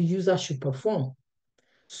that the user should perform.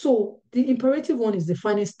 So the imperative one is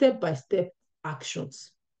defining step-by-step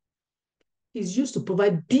actions. It's used to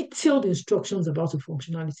provide detailed instructions about the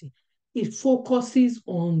functionality. It focuses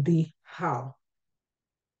on the how.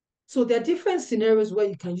 So there are different scenarios where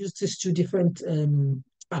you can use these two different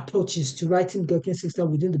approaches to writing Gherkin system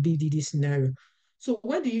within the BDD scenario. So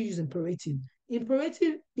when do you use imperative?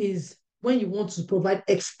 Imperative is when you want to provide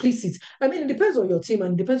explicit. It depends on your team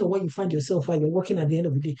and it depends on where you find yourself while you're working at the end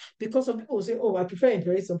of the day. Because some people say, oh, I prefer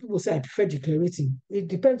imperative. Some people say I prefer declarative. It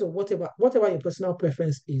depends on whatever your personal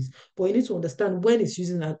preference is. But you need to understand when it's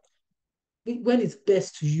using that, when it's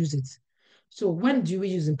best to use it. So when do we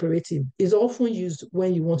use imperative? It's often used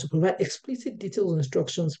when you want to provide explicit details and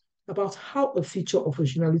instructions about how a feature or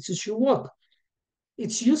functionality should work.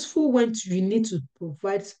 It's useful when you need to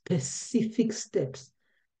provide specific steps,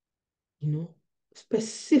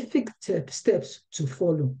 specific steps to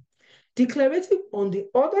follow. Declarative, on the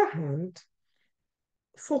other hand,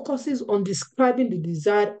 focuses on describing the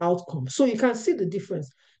desired outcome. So you can see the difference.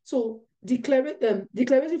 So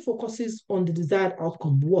declarative focuses on the desired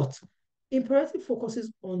outcome, what? Imperative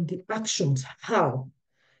focuses on the actions, how.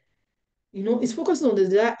 It's focusing on the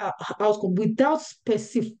desired outcome without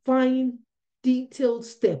specifying detailed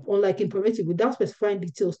step, unlike imperative, without specifying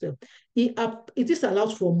detailed step. It just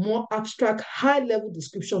allows for more abstract, high-level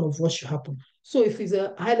description of what should happen. So if it's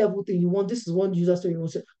a high-level thing, you want this is one user story, you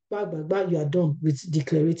want to say, you are done with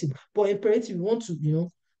declarative. But imperative, you want to,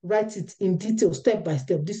 write it in detail, step by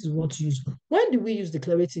step. This is what to use. When do we use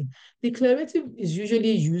declarative? Declarative is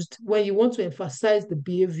usually used when you want to emphasize the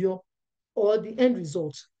behavior or the end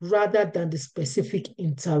result rather than the specific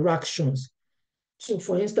interactions. So,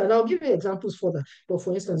 for instance, I'll give you examples for that. But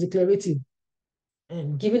for instance, declarative,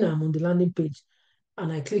 and given I'm on the landing page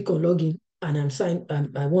and I click on login and I'm signed,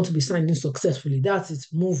 I want to be signed in successfully. That's it.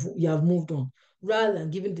 You have moved on. Rather than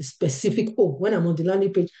giving the specific, when I'm on the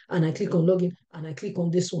landing page and I click on login and I click on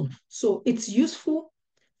this one. So it's useful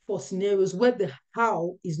for scenarios where the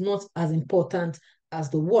how is not as important as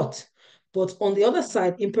the what. But on the other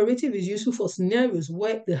side, imperative is useful for scenarios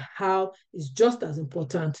where the how is just as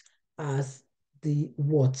important as the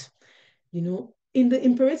what. In the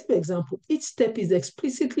imperative example, each step is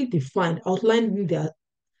explicitly defined, outlining the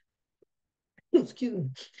excuse me,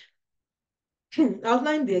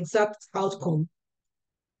 outlining the exact outcome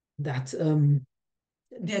that the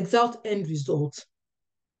exact end result,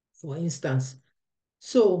 for instance.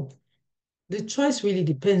 So the choice really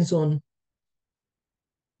depends on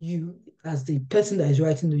you as the person that is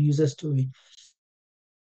writing the user story.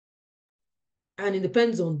 And it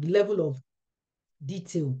depends on the level of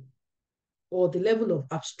detail or the level of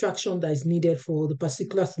abstraction that is needed for the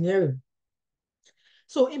particular scenario.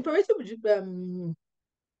 So imperative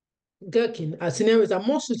Gherkin scenarios are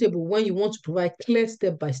more suitable when you want to provide clear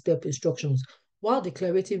step-by-step instructions, while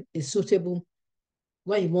declarative is suitable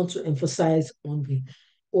when you want to emphasize on the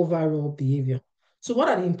overall behavior. So what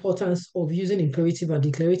are the importance of using imperative and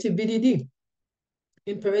declarative BDD?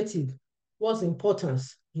 Imperative, what's the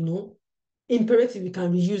importance? Imperative, you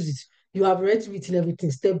can reuse it. You have already written everything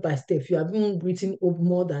step by step. You have even written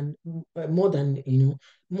more than more than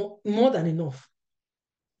enough.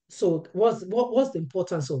 So what's the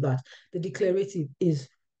importance of that? The declarative is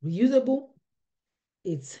reusable.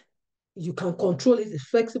 You can control it. It's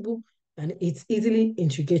flexible and it's easily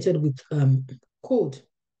integrated with code.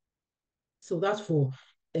 So that's for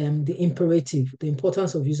the imperative. The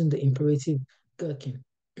importance of using the imperative Gherkin.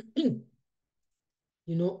 It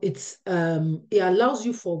allows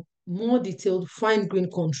you for more detailed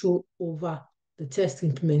fine-grained control over the test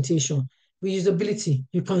implementation. Reusability,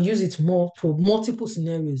 you can use it more for multiple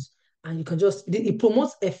scenarios, and you can it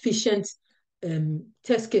promotes efficient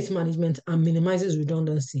test case management and minimizes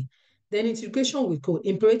redundancy. Then integration with code.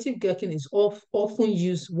 Imperative Gherkin is often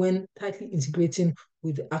used when tightly integrating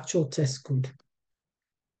with the actual test code.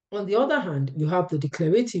 On the other hand, you have the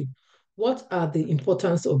declarative. What are the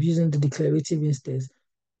importance of using the declarative instead?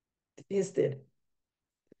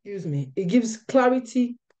 Excuse me, it gives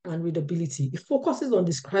clarity and readability. It focuses on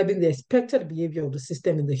describing the expected behavior of the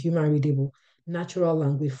system in the human readable natural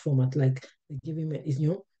language format, like the giving is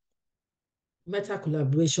meta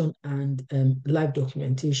collaboration and live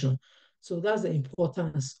documentation. So that's the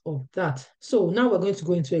importance of that. So now we're going to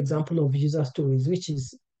go into example of user stories, which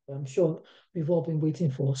is I'm sure we've all been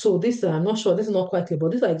waiting for. So this, I'm not sure, this is not quite clear,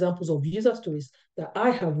 but these are examples of user stories that I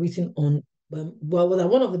have written on, that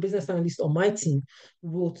one of the business analysts on my team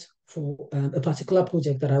wrote for a particular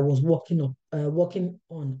project that I was working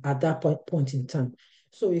on at that point in time.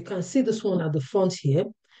 So you can see this one at the front here.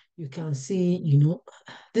 You can see,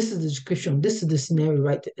 this is the description. This is the scenario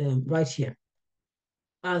right here.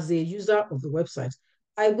 As a user of the website,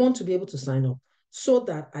 I want to be able to sign up so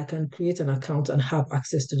that I can create an account and have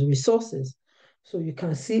access to the resources. So you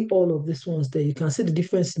can see all of these ones there. You can see the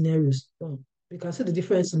different scenarios. You can see the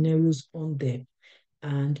different scenarios on there.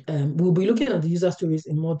 And we'll be looking at the user stories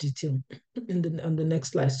in more detail on the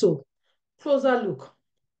next slide. So closer look.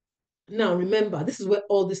 Now, remember, this is where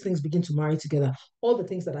all these things begin to marry together. All the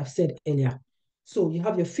things that I've said earlier. So you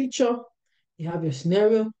have your feature, you have your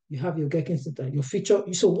scenario, you have your Gherkin center, your feature.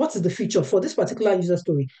 So what is the feature for this particular user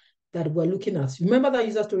story that we're looking at? Remember that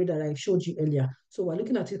user story that I showed you earlier. So we're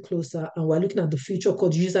looking at it closer and we're looking at the feature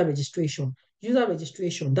called user registration. User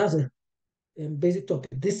registration, that's a basic topic.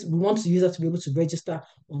 We want the user to be able to register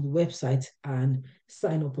on the website and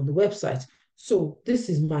sign up on the website. So this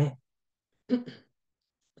is my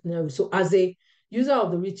so as a user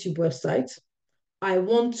of the ReadTube website, I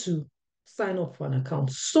want to sign up for an account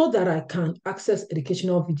so that I can access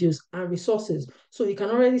educational videos and resources. So you can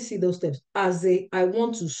already see those steps I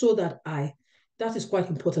want to, so that that is quite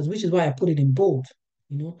important, which is why I put it in bold,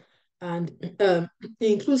 and it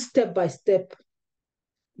includes step-by-step,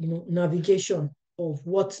 navigation of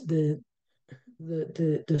what the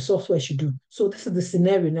software should do. So this is the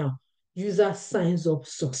scenario now. User signs up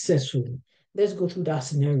successfully. let's go through that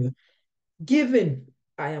scenario. Given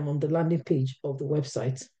I am on the landing page of the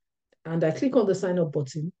website and I click on the sign up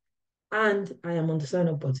button and I am on the sign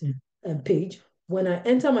up button page, when I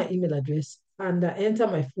enter my email address and I enter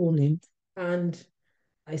my full name and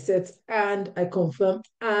I set and I confirm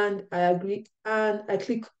and I agree and I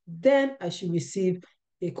click, then I should receive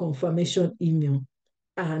a confirmation email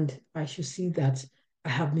and I should see that I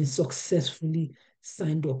have been successfully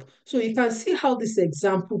signed up. So you can see how this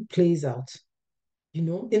example plays out.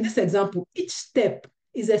 In this example, each step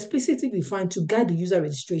is explicitly defined to guide the user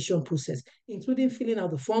registration process, including filling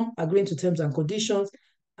out the form, agreeing to terms and conditions.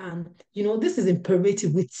 And, this is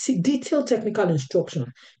imperative with detailed technical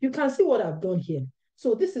instruction. You can see what I've done here.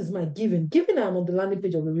 So this is my giving. Giving, I'm on the landing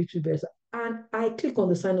page of the Retrievers, and I click on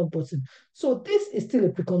the sign up button. So this is still a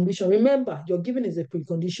precondition. Remember, your giving is a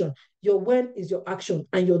precondition. Your when is your action,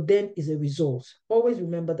 and your then is a result. Always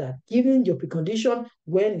remember that. Giving your precondition,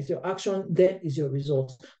 when is your action, then is your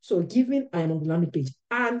result. So giving, I am on the landing page.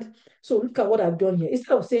 And so look at what I've done here.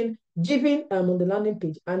 Instead of saying giving, I'm on the landing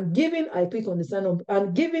page, and giving, I click on the sign up,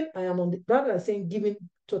 and giving, I am on the, rather than saying giving,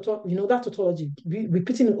 that tautology,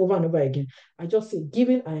 repeating it over and over again, I just say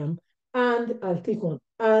giving, I am, and I'll click on,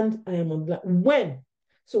 and I am on the when.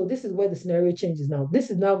 So this is where the scenario changes now. This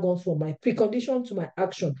is now gone from my precondition to my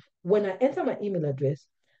action. When I enter my email address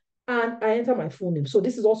and I enter my full name. So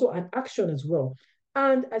this is also an action as well.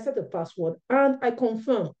 And I set a password and I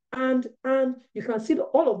confirm. And you can see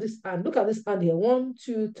all of this and look at this and here. 1,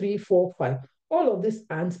 2, 3, 4, 5. All of these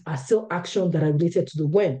ands are still actions that are related to the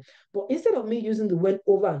when. But instead of me using the when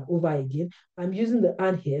over and over again, I'm using the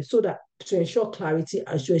and here so that to ensure clarity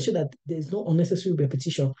and to ensure that there's no unnecessary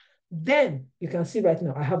repetition. Then you can see right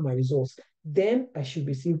now I have my results. Then I should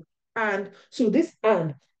receive and. So this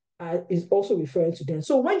and is also referring to them.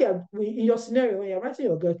 So when you're in your scenario, when you're writing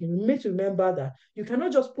your Gherkin, you need to remember that you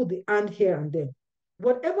cannot just put the and here and there.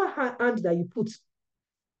 Whatever and that you put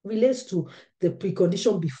relates to the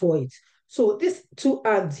precondition before it. So this two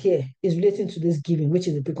ands here is relating to this giving, which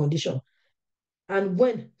is the precondition. And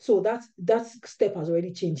when, so that step has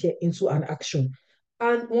already changed here into an action.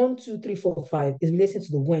 And 1, 2, 3, 4, 5 is relating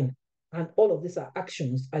to the when. And all of these are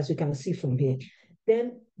actions, as you can see from here.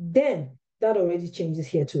 Then that already changes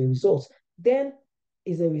here to a result. Then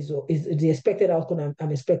is a result, is the expected outcome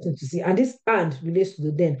I'm expecting to see. And this and relates to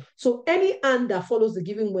the then. So any and that follows the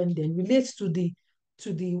given when then relates to the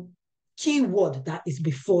keyword that is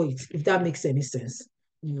before it, if that makes any sense.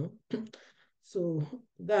 So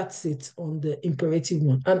that's it on the imperative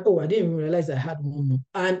one. And I didn't even realize I had one more.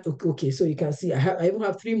 And okay, so you can see I even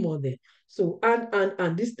have 3 more there. So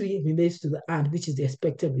and this 3 relates to the and, which is the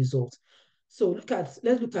expected result. So let's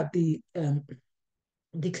look at the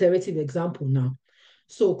declarative example now.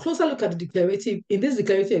 So closer look at the declarative. In this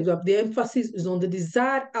declarative example, the emphasis is on the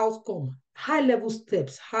desired outcome, high-level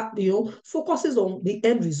steps, focuses on the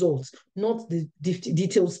end results, not the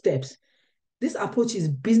detailed steps. This approach is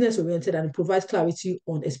business-oriented and it provides clarity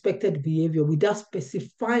on expected behavior without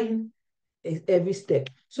specifying every step.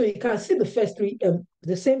 So you can see the first 3,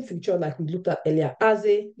 the same feature like we looked at earlier. As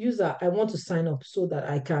a user, I want to sign up so that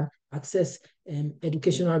I can access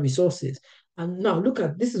educational resources. And now look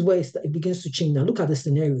at, this is where it begins to change now. Look at the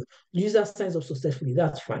scenario. User signs up successfully,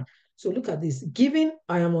 that's fine. So look at this. Given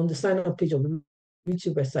I am on the sign up page of the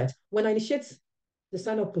YouTube website, when I initiate the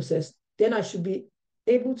sign up process, then I should be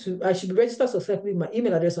registered successfully with my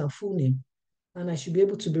email address and full name. And I should be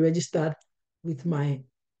able to be registered with my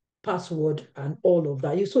password and all of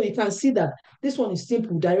that. So you can see that this one is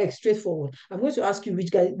simple, direct, straightforward. I'm going to ask you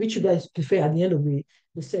which you guys prefer at the end of the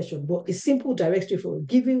session, but it's simple, direct, straightforward.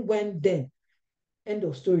 Giving, when, then. End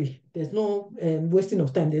of story. There's no wasting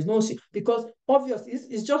of time. There's no, because obviously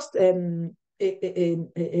it's just a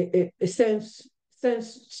sense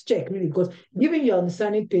check, really, because given you're on the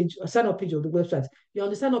sign up page of the website, you're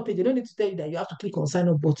on the sign up page, they don't need to tell you that you have to click on sign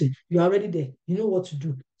up button. You're already there. You know what to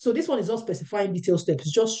do. So this one is not specifying detailed steps.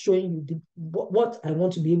 It's just showing you what I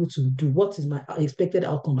want to be able to do. What is my expected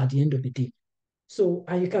outcome at the end of the day. So,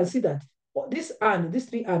 and you can see that this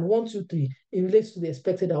 3 and 1, 2, 3, it relates to the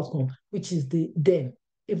expected outcome, which is the then,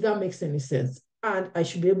 if that makes any sense. And I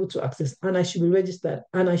should be able to access, and I should be registered,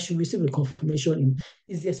 and I should receive a confirmation.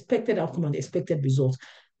 Is the expected outcome and the expected result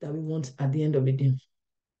that we want at the end of the day.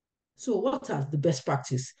 So what are the best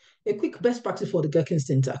practice? A quick best practice for the Gherkin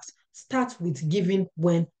syntax. Start with giving,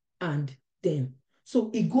 when, and then. So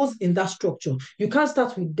it goes in that structure. You can't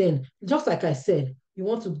start with then. Just like I said, you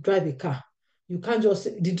want to drive a car. You cannot just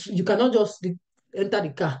enter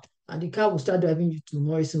the car and the car will start driving you to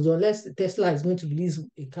Morrison's, unless Tesla is going to release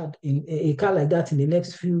a car like that in the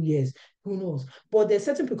next few years. Who knows? But there's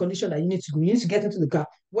certain precondition that you need to go. You need to get into the car,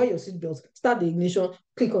 wear your seatbelts, start the ignition,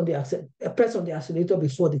 click on the press on the accelerator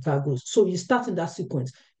before the car goes. So you start in that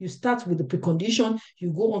sequence. You start with the precondition,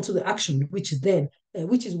 you go on to the action, which is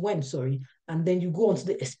when, sorry, and then you go on to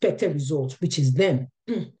the expected result, which is then.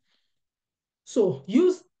 So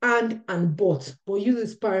use and but use it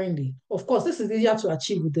sparingly. Of course, this is easier to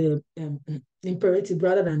achieve with the imperative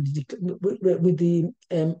rather than with the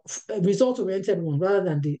result-oriented one rather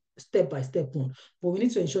than the step-by-step one. But we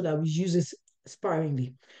need to ensure that we use it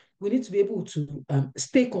sparingly. We need to be able to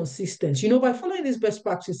stay consistent. By following these best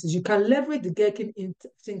practices, you can leverage the Gherkin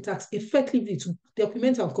syntax effectively to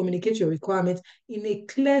document and communicate your requirements in a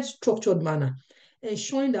clear, structured manner,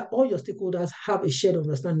 ensuring that all your stakeholders have a shared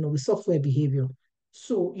understanding of the software behavior.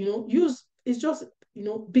 So, it's just,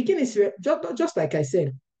 begin is just like I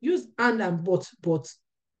said, use and but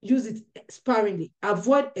use it sparingly.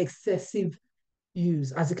 Avoid excessive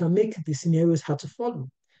use, as it can make the scenarios hard to follow.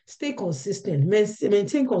 Stay consistent,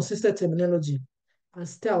 maintain consistent terminology and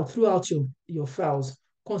style throughout your files.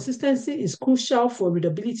 Consistency is crucial for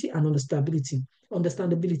readability and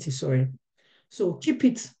understandability, sorry. So keep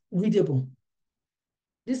it readable.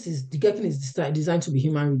 The Gherkin is designed to be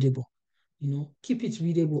human readable. Keep it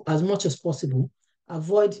readable as much as possible.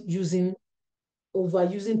 Avoid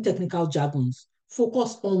overusing technical jargons.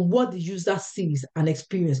 Focus on what the user sees and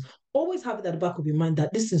experience. Always have it at the back of your mind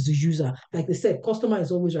that this is the user. Like they said, customer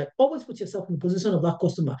is always right. Always put yourself in the position of that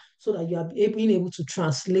customer so that you are being able to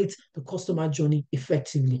translate the customer journey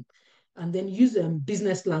effectively. And then use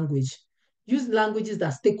business language. Use languages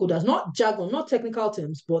that stakeholders, not jargon, not technical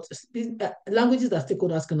terms, but languages that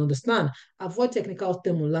stakeholders can understand. Avoid technical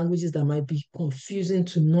terms or languages that might be confusing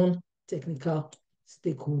to non-technical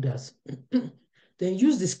stakeholders. Then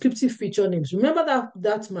use descriptive feature names. Remember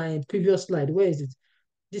that's my previous slide. Where is it?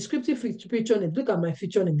 Descriptive feature name. Look at my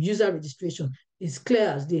feature name. User registration is clear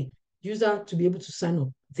as day. User to be able to sign up.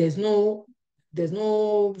 There's no there's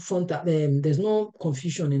no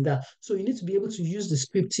confusion in that. So you need to be able to use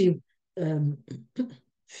descriptive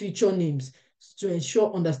feature names to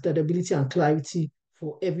ensure understandability and clarity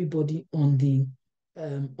for everybody on the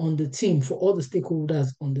team, for all the stakeholders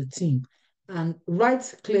on the team. And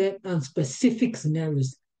write clear and specific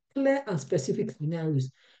scenarios. Clear and specific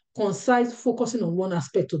scenarios. Concise, focusing on one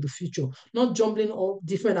aspect of the future, not jumbling all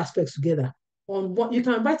different aspects together. On what you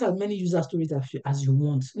can write as many user stories as you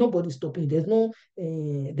want. Nobody's stopping. There's no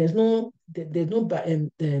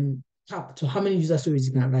cap to how many user stories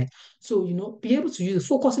you can write. So, be able to use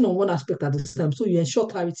focusing on one aspect at a time. So you ensure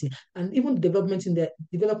clarity and even the development in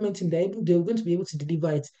they're going to be able to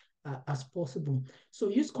deliver it as possible. So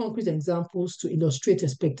use concrete examples to illustrate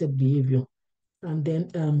expected behavior. And then,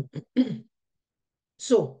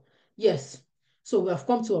 so yes, so we have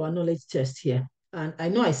come to our knowledge test here. And I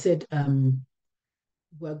know I said I'm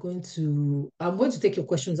going to take your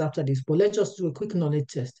questions after this, but let's just do a quick knowledge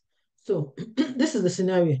test. So this is the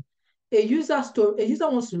scenario. A user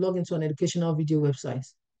wants to log into an educational video website.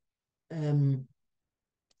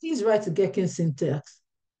 Please write the Gherkin syntax.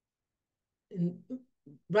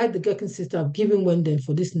 Write the Gherkin syntax given when then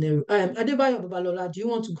for this scenario. Adebayo Babalola, do you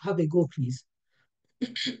want to have a go, please?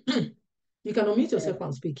 You can unmute yourself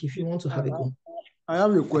and speak if you want to have a go. I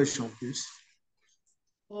have a question, please.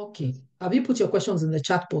 Okay. Have you put your questions in the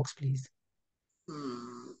chat box, please?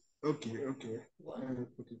 Okay.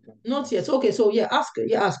 Not yet. Okay, so ask.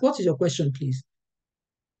 What is your question, please?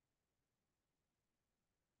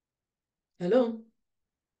 Hello?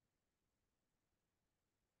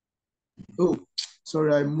 Oh,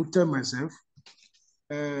 sorry, I muted myself.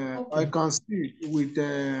 Okay. I can see with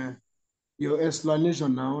your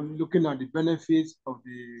explanation now, looking at the benefits of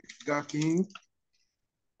the Gherkin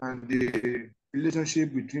and the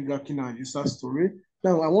relationship between Gherkin and user story.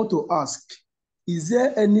 Now, I want to ask, is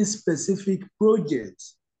there any specific project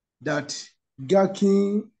that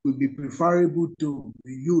Gherkin would be preferable to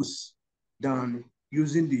use than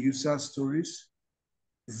using the user stories?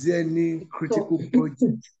 Is there any critical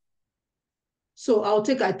project? So I'll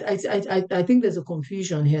take. I think there's a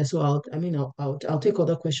confusion here. So I'll take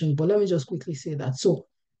other questions, but let me just quickly say that. So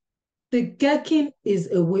the Gherkin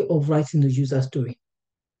is a way of writing the user story.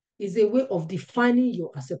 Is a way of defining your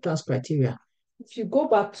acceptance criteria. If we go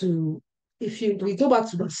back to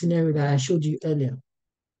the scenario that I showed you earlier.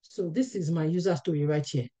 So this is my user story right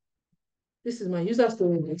here. This is my user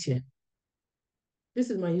story right here. This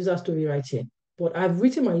is my user story right here. But I've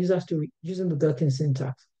written my user story using the Gherkin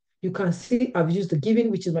syntax. you can see I've used the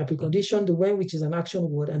given, which is my precondition, the when, which is an action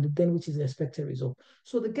word, and the then, which is the expected result.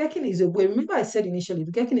 So the Gherkin is a way. Remember, I said initially,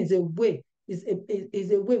 the Gherkin is a way, is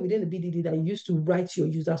a way within the BDD that you use to write your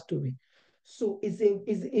user story. So it's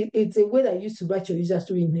a way that you use to write your user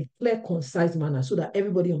story in a clear, concise manner so that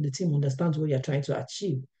everybody on the team understands what you're trying to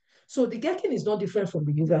achieve. So the Gherkin is not different from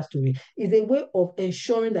the user story. It's a way of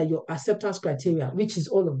ensuring that your acceptance criteria, which is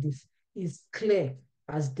all of this, is clear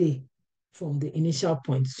as day from the initial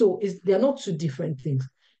point. So they're not two different things.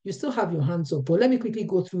 You still have your hands up, but let me quickly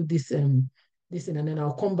go through this thing, and then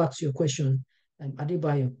I'll come back to your question,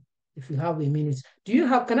 Adebayo, if you have a minute.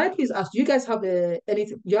 Can I please ask, do you guys have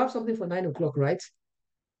anything? You have something for 9 o'clock, right?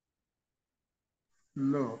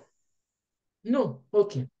 No. No?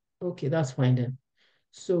 Okay. Okay, that's fine then.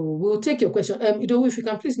 So we'll take your question. Idowu, if you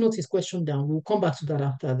can please note his question down, we'll come back to that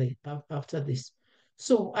after this.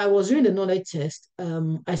 So I was doing the knowledge test.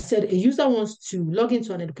 I said a user wants to log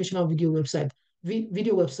into an educational video website.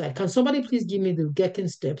 Can somebody please give me the Gherkin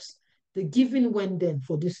steps, the given when then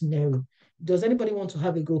for this scenario? Does anybody want to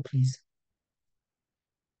have a go, please?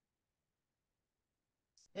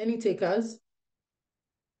 Any takers?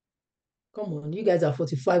 Come on, you guys are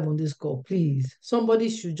 45 on this call, please. Somebody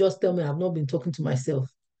should just tell me I've not been talking to myself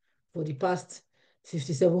for the past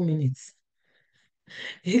 57 minutes.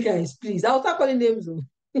 Hey guys, please, I'll start calling names.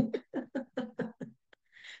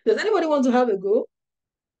 Does anybody want to have a go?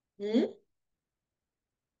 Hmm?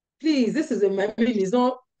 Please, this is a memory. It's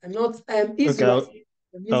not, I'm not, easy. Okay,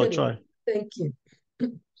 I'll try. Thank you.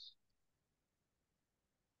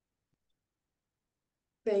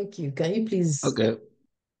 Thank you. Can you please? Okay.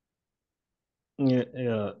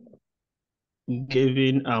 Yeah.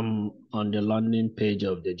 Given on the landing page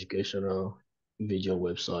of the educational video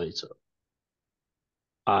website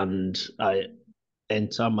and I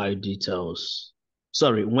enter my details.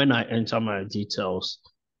 Sorry, when I enter my details,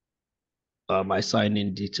 my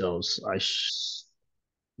sign-in details,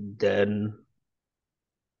 then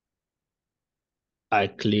I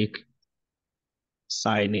click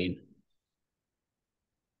sign in.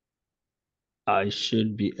 I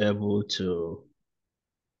should be able to.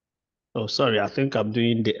 Oh, sorry. I think I'm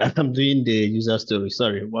doing the user story.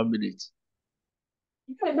 Sorry, 1 minute.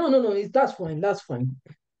 Yeah, no. That's fine. That's fine.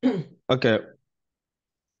 Okay.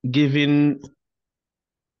 Given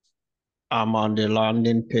I'm on the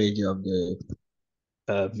landing page of the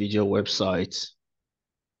video website,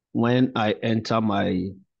 when I enter my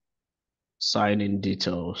sign-in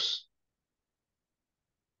details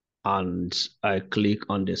and I click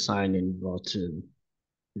on the sign-in button,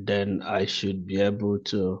 then I should be able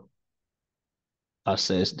to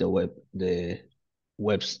access the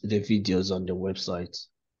videos on the website.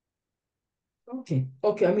 Okay.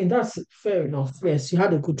 I mean, that's fair enough. Yes, you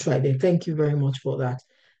had a good try there. Thank you very much for that.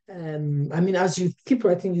 I mean, as you keep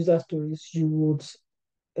writing user stories, you would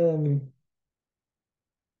um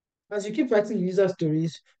as you keep writing user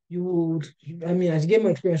stories, you would, I mean, as you get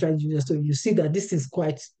more experience writing user stories, you see that this is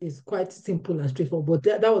quite simple and straightforward.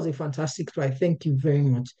 But that was a fantastic try. Thank you very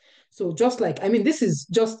much. So just like, I mean, this is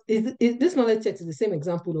just, this knowledge check is the same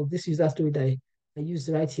example of this user story that I used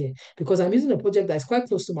right here, because I'm using a project that is quite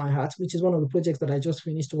close to my heart, which is one of the projects that I just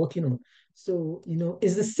finished working on. So,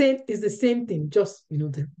 it's the same thing, just,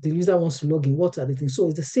 the user wants to log in, what are the things? So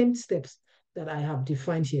it's the same steps that I have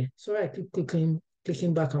defined here. Sorry, I keep clicking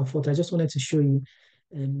back and forth. I just wanted to show you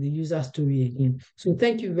the user story again. So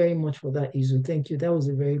thank you very much for that, Izu. Thank you. That was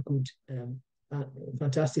a very good, uh,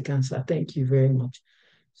 fantastic answer. Thank you very much.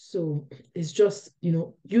 So it's just,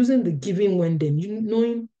 using the given when then,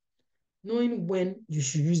 knowing when you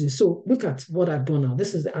should use it. So look at what I've done now.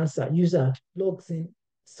 This is the answer. User logs in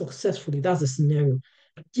successfully. That's the scenario.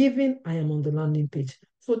 Given I am on the landing page.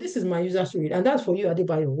 So this is my user story. And that's for you,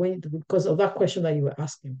 Adebayo, because of that question that you were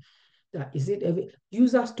asking. That is it.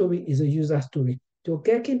 User story is a user story. Your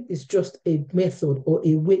Gherkin is just a method or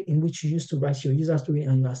a way in which you use to write your user story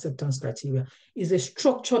and your acceptance criteria. It's a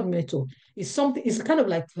structured method. It's kind of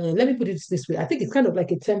like, let me put it this way. I think it's kind of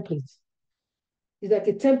like a template. It's like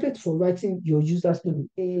a template for writing your user story.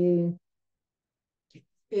 An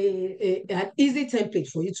easy template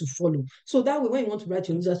for you to follow. So that way, when you want to write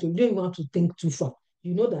your user story, you don't even have to think too far.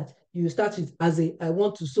 You know that you start with I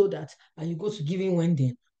want to so that, and you go to giving when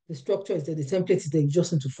then. The structure is there, the template is there, you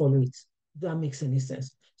just need to follow it. If that makes any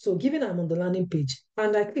sense. So given I'm on the landing page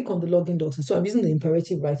and I click on the login docs, so I'm using the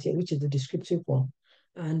imperative right here, which is the descriptive one.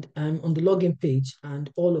 And I'm on the login page and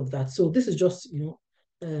all of that. So this is just,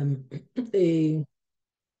 a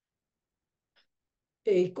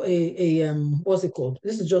what's it called?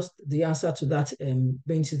 This is just the answer to that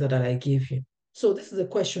benches that I gave you. So this is a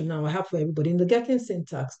question now I have for everybody. In the Gherkin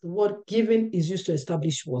syntax, the word given is used to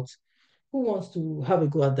establish what? Who wants to have a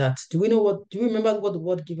go at that? Do you remember what the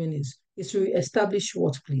word given is? It's to establish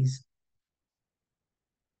what, please?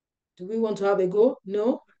 Do we want to have a go?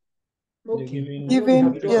 No? Okay.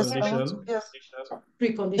 Given, yes, I want precondition. to. Yes. The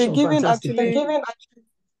Precondition, given fantastic. actually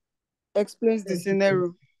explains the Thank you.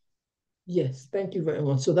 scenario. Yes, thank you very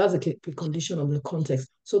much. So that's a precondition of the context.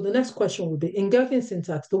 So the next question would be, in Gherkin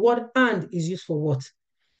syntax, the word and is used for what?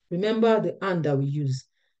 Remember the and that we use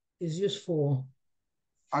is used for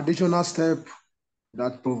Additional step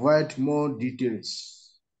that provide more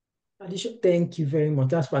details. addition. Thank you very much.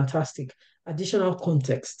 That's fantastic. Additional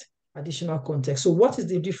context. Additional context. So what is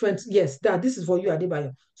the difference? Yes, this is for you,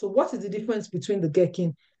 Adebayo. So what is the difference between the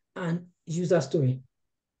Gherkin and user story?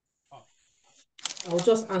 I'll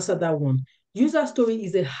just answer that one. User story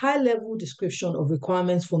is a high-level description of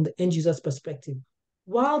requirements from the end user's perspective,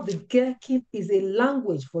 while the Gherkin is a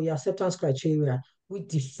language for your acceptance criteria, which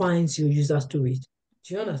defines your user story.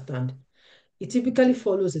 Do you understand? It typically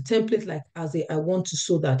follows a template like as a I want to,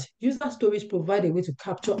 so that user stories provide a way to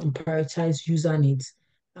capture and prioritize user needs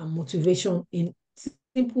and motivation in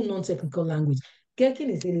simple, non-technical language. Gherkin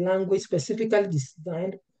is a language specifically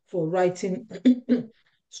designed for writing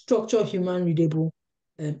structured human readable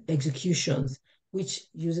executions, which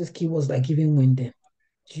uses keywords like giving when then.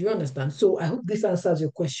 Do you understand? So I hope this answers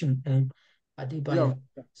your question, Adebayo.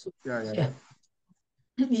 So,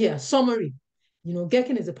 yeah, summary.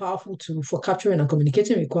 Gherkin is a powerful tool for capturing and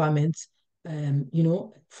communicating requirements,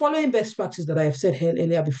 following best practice that I have said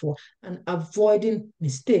earlier before, and avoiding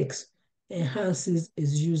mistakes enhances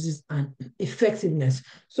its uses and effectiveness.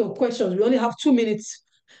 So questions, we only have 2 minutes.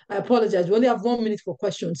 I apologize. We only have 1 minute for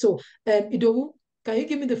questions. So, Idowu, can you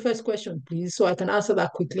give me the first question, please, so I can answer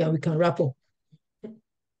that quickly and we can wrap up?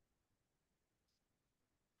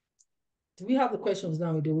 Do we have the questions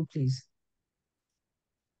now, Idowu, please?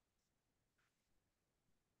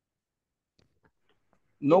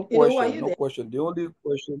 No question, no question. The only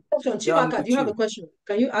question. Chimaka, do you have a question?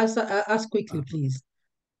 Can you ask quickly, please?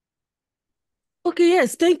 Okay,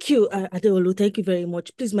 yes, thank you, Adeolu. Thank you very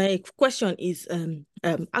much. Please, my question is,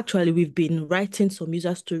 actually, we've been writing some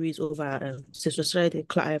user stories over since we started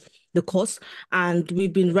the course, and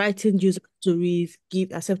we've been writing user stories,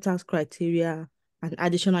 give acceptance criteria, and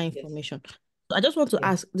additional information. Yes. So I just want to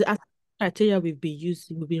ask, the criteria we've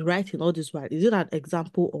been writing all this while, is it an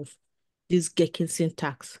example of this Gherkin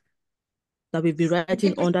syntax that we've been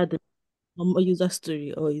writing under the normal user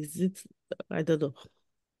story, or is it, I don't know.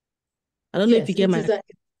 I don't know if you get my...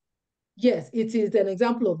 Yes, it is an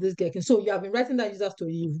example of this Gherkin. So you have been writing that user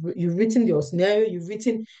story, you've written your scenario,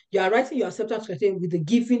 you are writing your acceptance criteria with the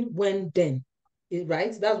given, when, then,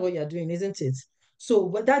 right? That's what you're doing, isn't it? So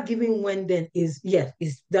what that given, when, then is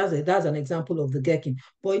that's an example of the Gherkin.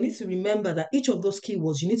 But you need to remember that each of those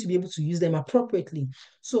keywords, you need to be able to use them appropriately.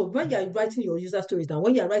 So when you're writing your user stories now,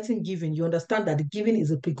 when you're writing given, you understand that the given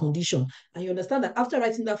is a precondition. And you understand that after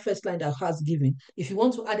writing that first line that has given, if you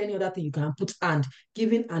want to add any other thing, you can put and,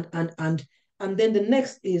 given and then the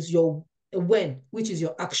next is your when, which is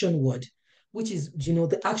your action word, which is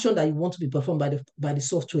the action that you want to be performed by the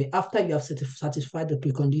software after you have satisfied the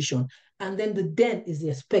precondition. And then the then is the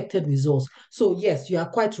expected results. So yes, you are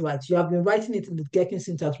quite right. You have been writing it in the Gherkin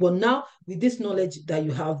syntax, but now with this knowledge that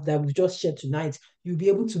you have, that we've just shared tonight, you'll be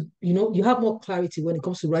able to, you have more clarity when it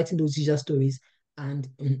comes to writing those user stories and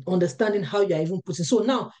understanding how you're even putting. So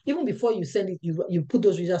now, even before you send it, you put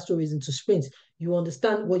those user stories into sprints, you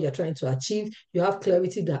understand what you're trying to achieve. You have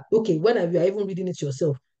clarity that, okay, when you are even reading it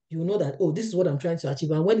yourself, you know that, oh, this is what I'm trying to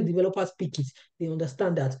achieve. And when the developers pick it, they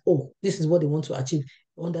understand that, oh, this is what they want to achieve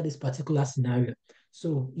under this particular scenario.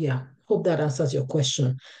 So yeah, hope that answers your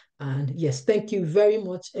question. And yes, thank you very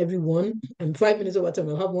much, everyone. I'm 5 minutes over time.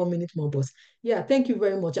 I'll have 1 minute more, but yeah, thank you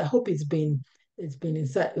very much. I hope it's been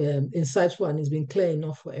insightful and it's been clear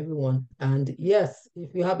enough for everyone. And yes,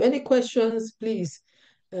 if you have any questions, please,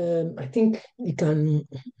 I think you can,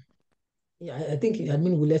 I think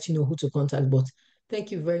admin will let you know who to contact, but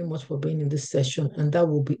thank you very much for being in this session. And that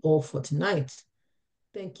will be all for tonight.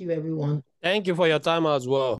 Thank you, everyone. Thank you for your time as well.